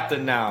the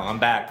captain now. I'm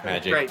back,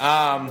 Magic. Great.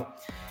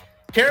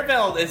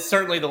 Caravel is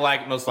certainly the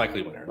most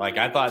likely winner. Like,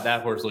 I thought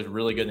that horse looked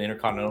really good in the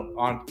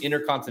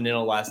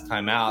Intercontinental last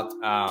time out.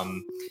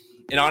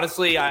 And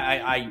honestly,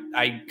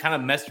 I kind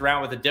of messed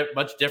around with a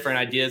bunch of different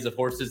ideas of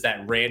horses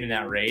that ran in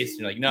that race.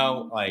 You're like,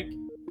 no,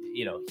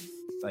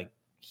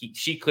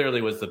 she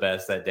clearly was the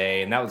best that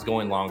day, and that was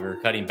going longer,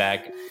 cutting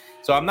back.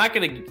 So I'm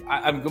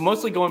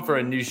mostly going for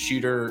a new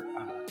shooter.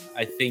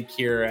 I think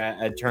here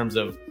in terms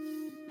of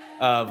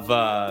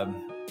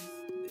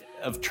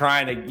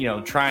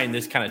trying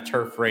this kind of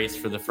turf race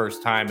for the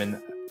first time, and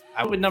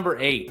I would number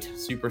 8,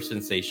 Super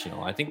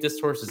Sensational. I think this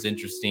horse is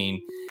interesting.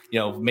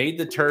 Made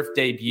the turf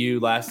debut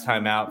last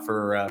time out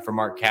for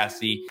Mark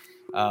Cassidy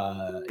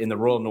in the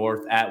Royal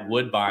North at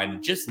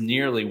Woodbine. Just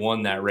nearly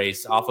won that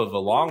race off of a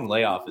long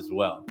layoff as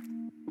well,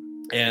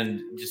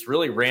 and just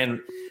really ran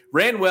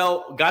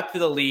well. Got to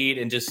the lead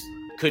and just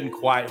couldn't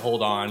quite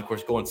hold on. Of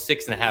course, going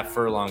 6.5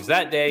 furlongs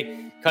that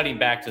day, cutting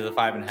back to the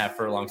 5.5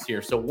 furlongs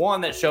here. So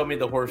 1, that showed me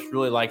the horse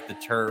really liked the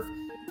turf.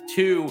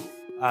 2,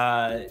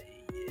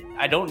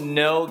 I don't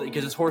know,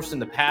 because this horse in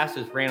the past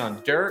has ran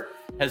on dirt,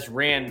 has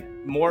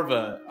ran more of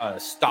a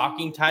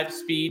stalking type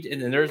speed,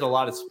 and then there's a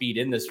lot of speed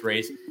in this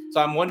race.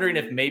 So I'm wondering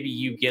if maybe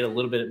you get a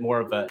little bit more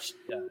of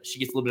she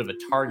gets a little bit of a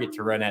target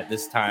to run at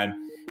this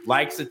time.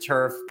 Likes the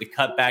turf, the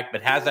cutback,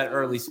 but has that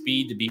early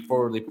speed to be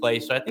forwardly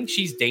placed. So I think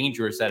she's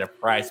dangerous at a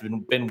price.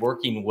 Been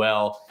working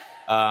well.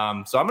 So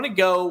I'm going to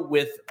go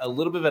with a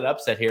little bit of an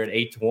upset here at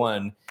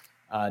 8-1.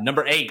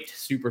 Number 8,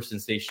 Super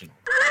Sensational.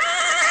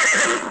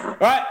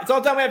 All right, it's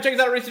all the time we have. Check us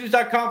out at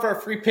racingnews.com for our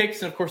free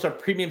picks and, of course, our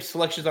premium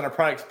selections on our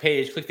products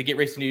page. Click the Get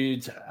Racing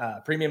News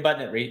premium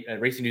button at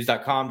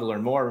racingnews.com to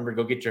learn more. Remember,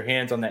 go get your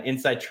hands on that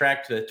inside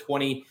track to the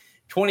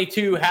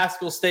 2022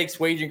 Haskell Stakes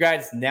wagering guide.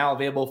 It's now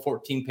available.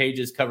 14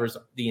 pages, covers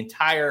the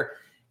entire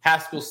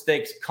Haskell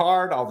Stakes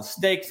card, all the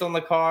stakes on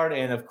the card,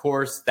 and, of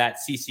course, that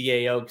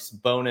CCA Oaks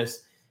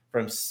bonus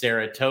from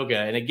Saratoga.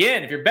 And,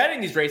 again, if you're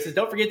betting these races,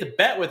 don't forget to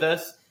bet with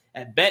us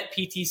at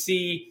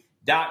betptc.com.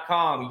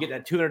 You get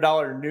that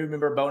 $200 new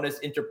member bonus.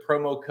 Enter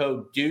promo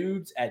code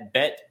DUDES at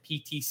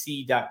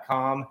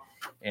betptc.com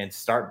and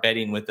start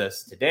betting with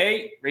us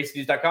today.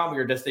 RacingNews.com,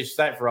 your destination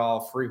site for all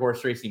free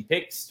horse racing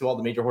picks to all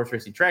the major horse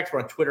racing tracks.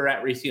 We're on Twitter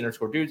at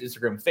racing_dudes,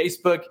 Instagram,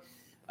 Facebook.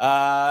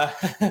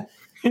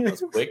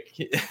 That's quick.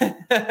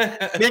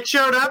 Nick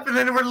showed up and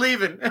then we're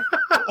leaving.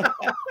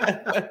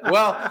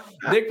 Well,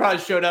 Nick probably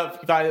showed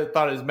up because I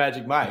thought it was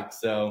Magic Mike.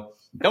 So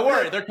don't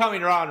worry, they're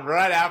coming around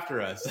right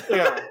after us.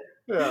 Yeah.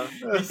 Yeah.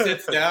 He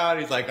sits down.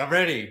 He's like, I'm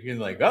ready. He's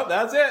like, oh,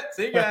 that's it.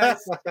 See you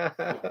guys.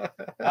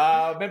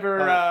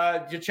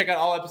 Remember, you check out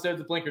all episodes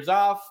of Blinkers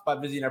Off by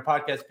visiting our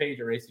podcast page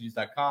at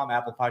racingdudes.com,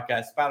 Apple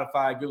Podcasts,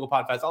 Spotify, Google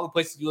Podcasts, all the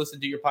places you listen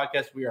to your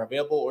podcast. We are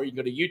available, or you can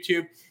go to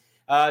YouTube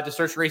to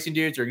search Racing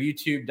Dudes or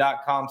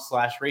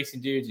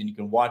youtube.com/Racing Dudes, and you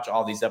can watch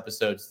all these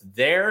episodes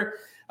there.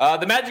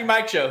 The Magic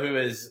Mike Show, who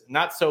is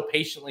not so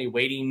patiently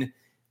waiting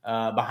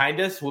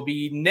behind us, will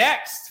be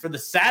next for the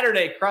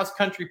Saturday Cross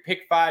Country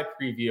Pick 5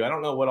 preview. I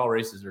don't know what all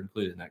races are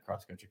included in that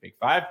Cross Country Pick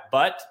 5,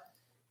 but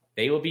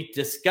they will be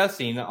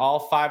discussing all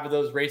 5 of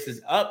those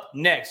races up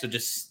next. So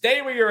just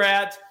stay where you're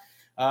at,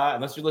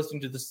 unless you're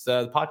listening to this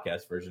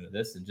podcast version of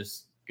this, and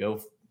just go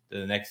to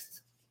the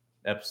next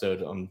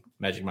episode on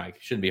Magic Mike.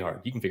 Shouldn't be hard.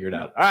 You can figure it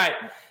out. All right.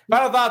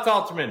 Final thoughts,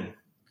 Alterman.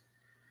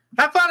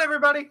 Have fun,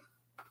 everybody.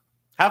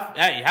 Have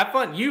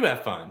fun. You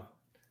have fun.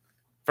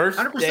 First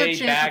 100% day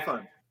chance back. of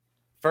fun.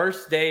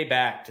 First day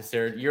back to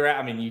Saratoga.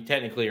 You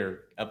technically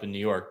are up in New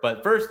York,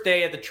 but first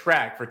day at the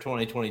track for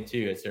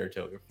 2022 at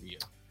Saratoga for you.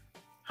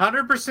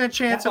 100%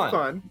 chance of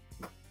fun.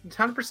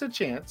 100%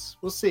 chance.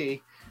 We'll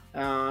see.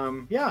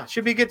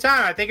 Should be a good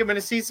time. I think I'm going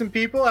to see some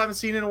people I haven't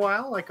seen in a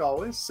while, like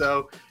always.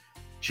 So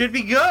should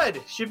be good.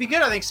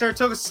 I think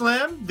Saratoga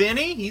Slim,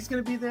 Vinny, he's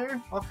going to be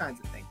there. All kinds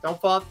of things. Don't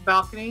fall off the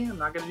balcony. I'm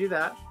not going to do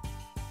that.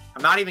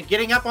 I'm not even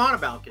getting up on a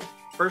balcony.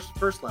 First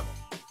level.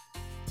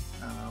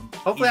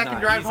 Hopefully I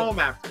can drive home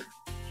after.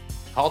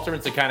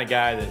 Halterman's the kind of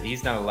guy that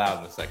he's not allowed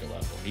in the second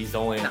level. He's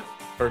only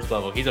first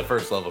level. He's a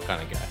first level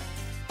kind of guy.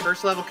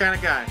 First level kind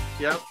of guy.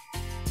 Yep.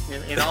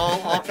 In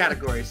all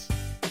categories.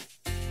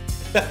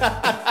 All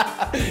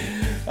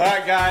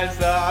right,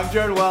 guys. I'm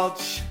Jordan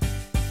Welch.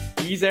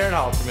 He's Aaron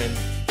Halterman.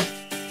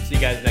 See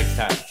you guys next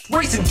time.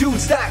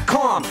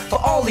 RacingDudes.com for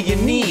all of your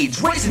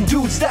needs.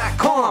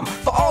 RacingDudes.com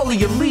for all of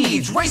your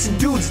leads.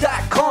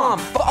 RacingDudes.com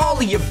for all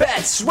of your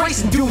bets.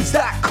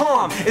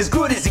 RacingDudes.com as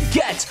good as it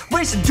gets.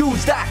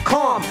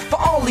 RacingDudes.com for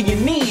all of your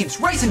needs.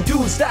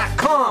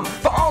 RacingDudes.com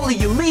for all of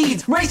your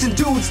leads.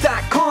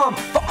 RacingDudes.com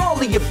for all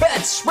of your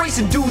bets.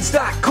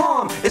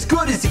 RacingDudes.com as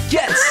good as it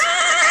gets.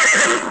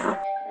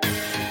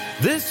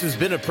 This has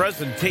been a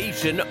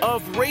presentation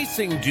of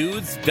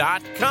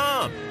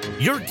RacingDudes.com,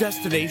 your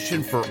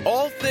destination for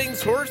all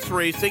things horse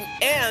racing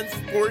and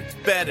sports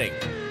betting.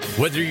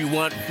 Whether you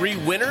want free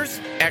winners,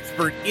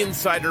 expert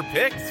insider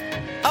picks,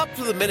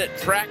 up-to-the-minute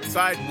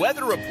trackside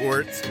weather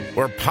reports,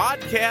 or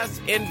podcasts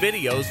and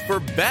videos for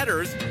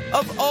bettors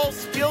of all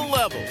skill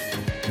levels,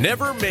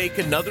 never make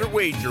another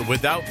wager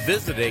without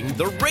visiting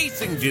the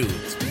Racing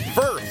Dudes.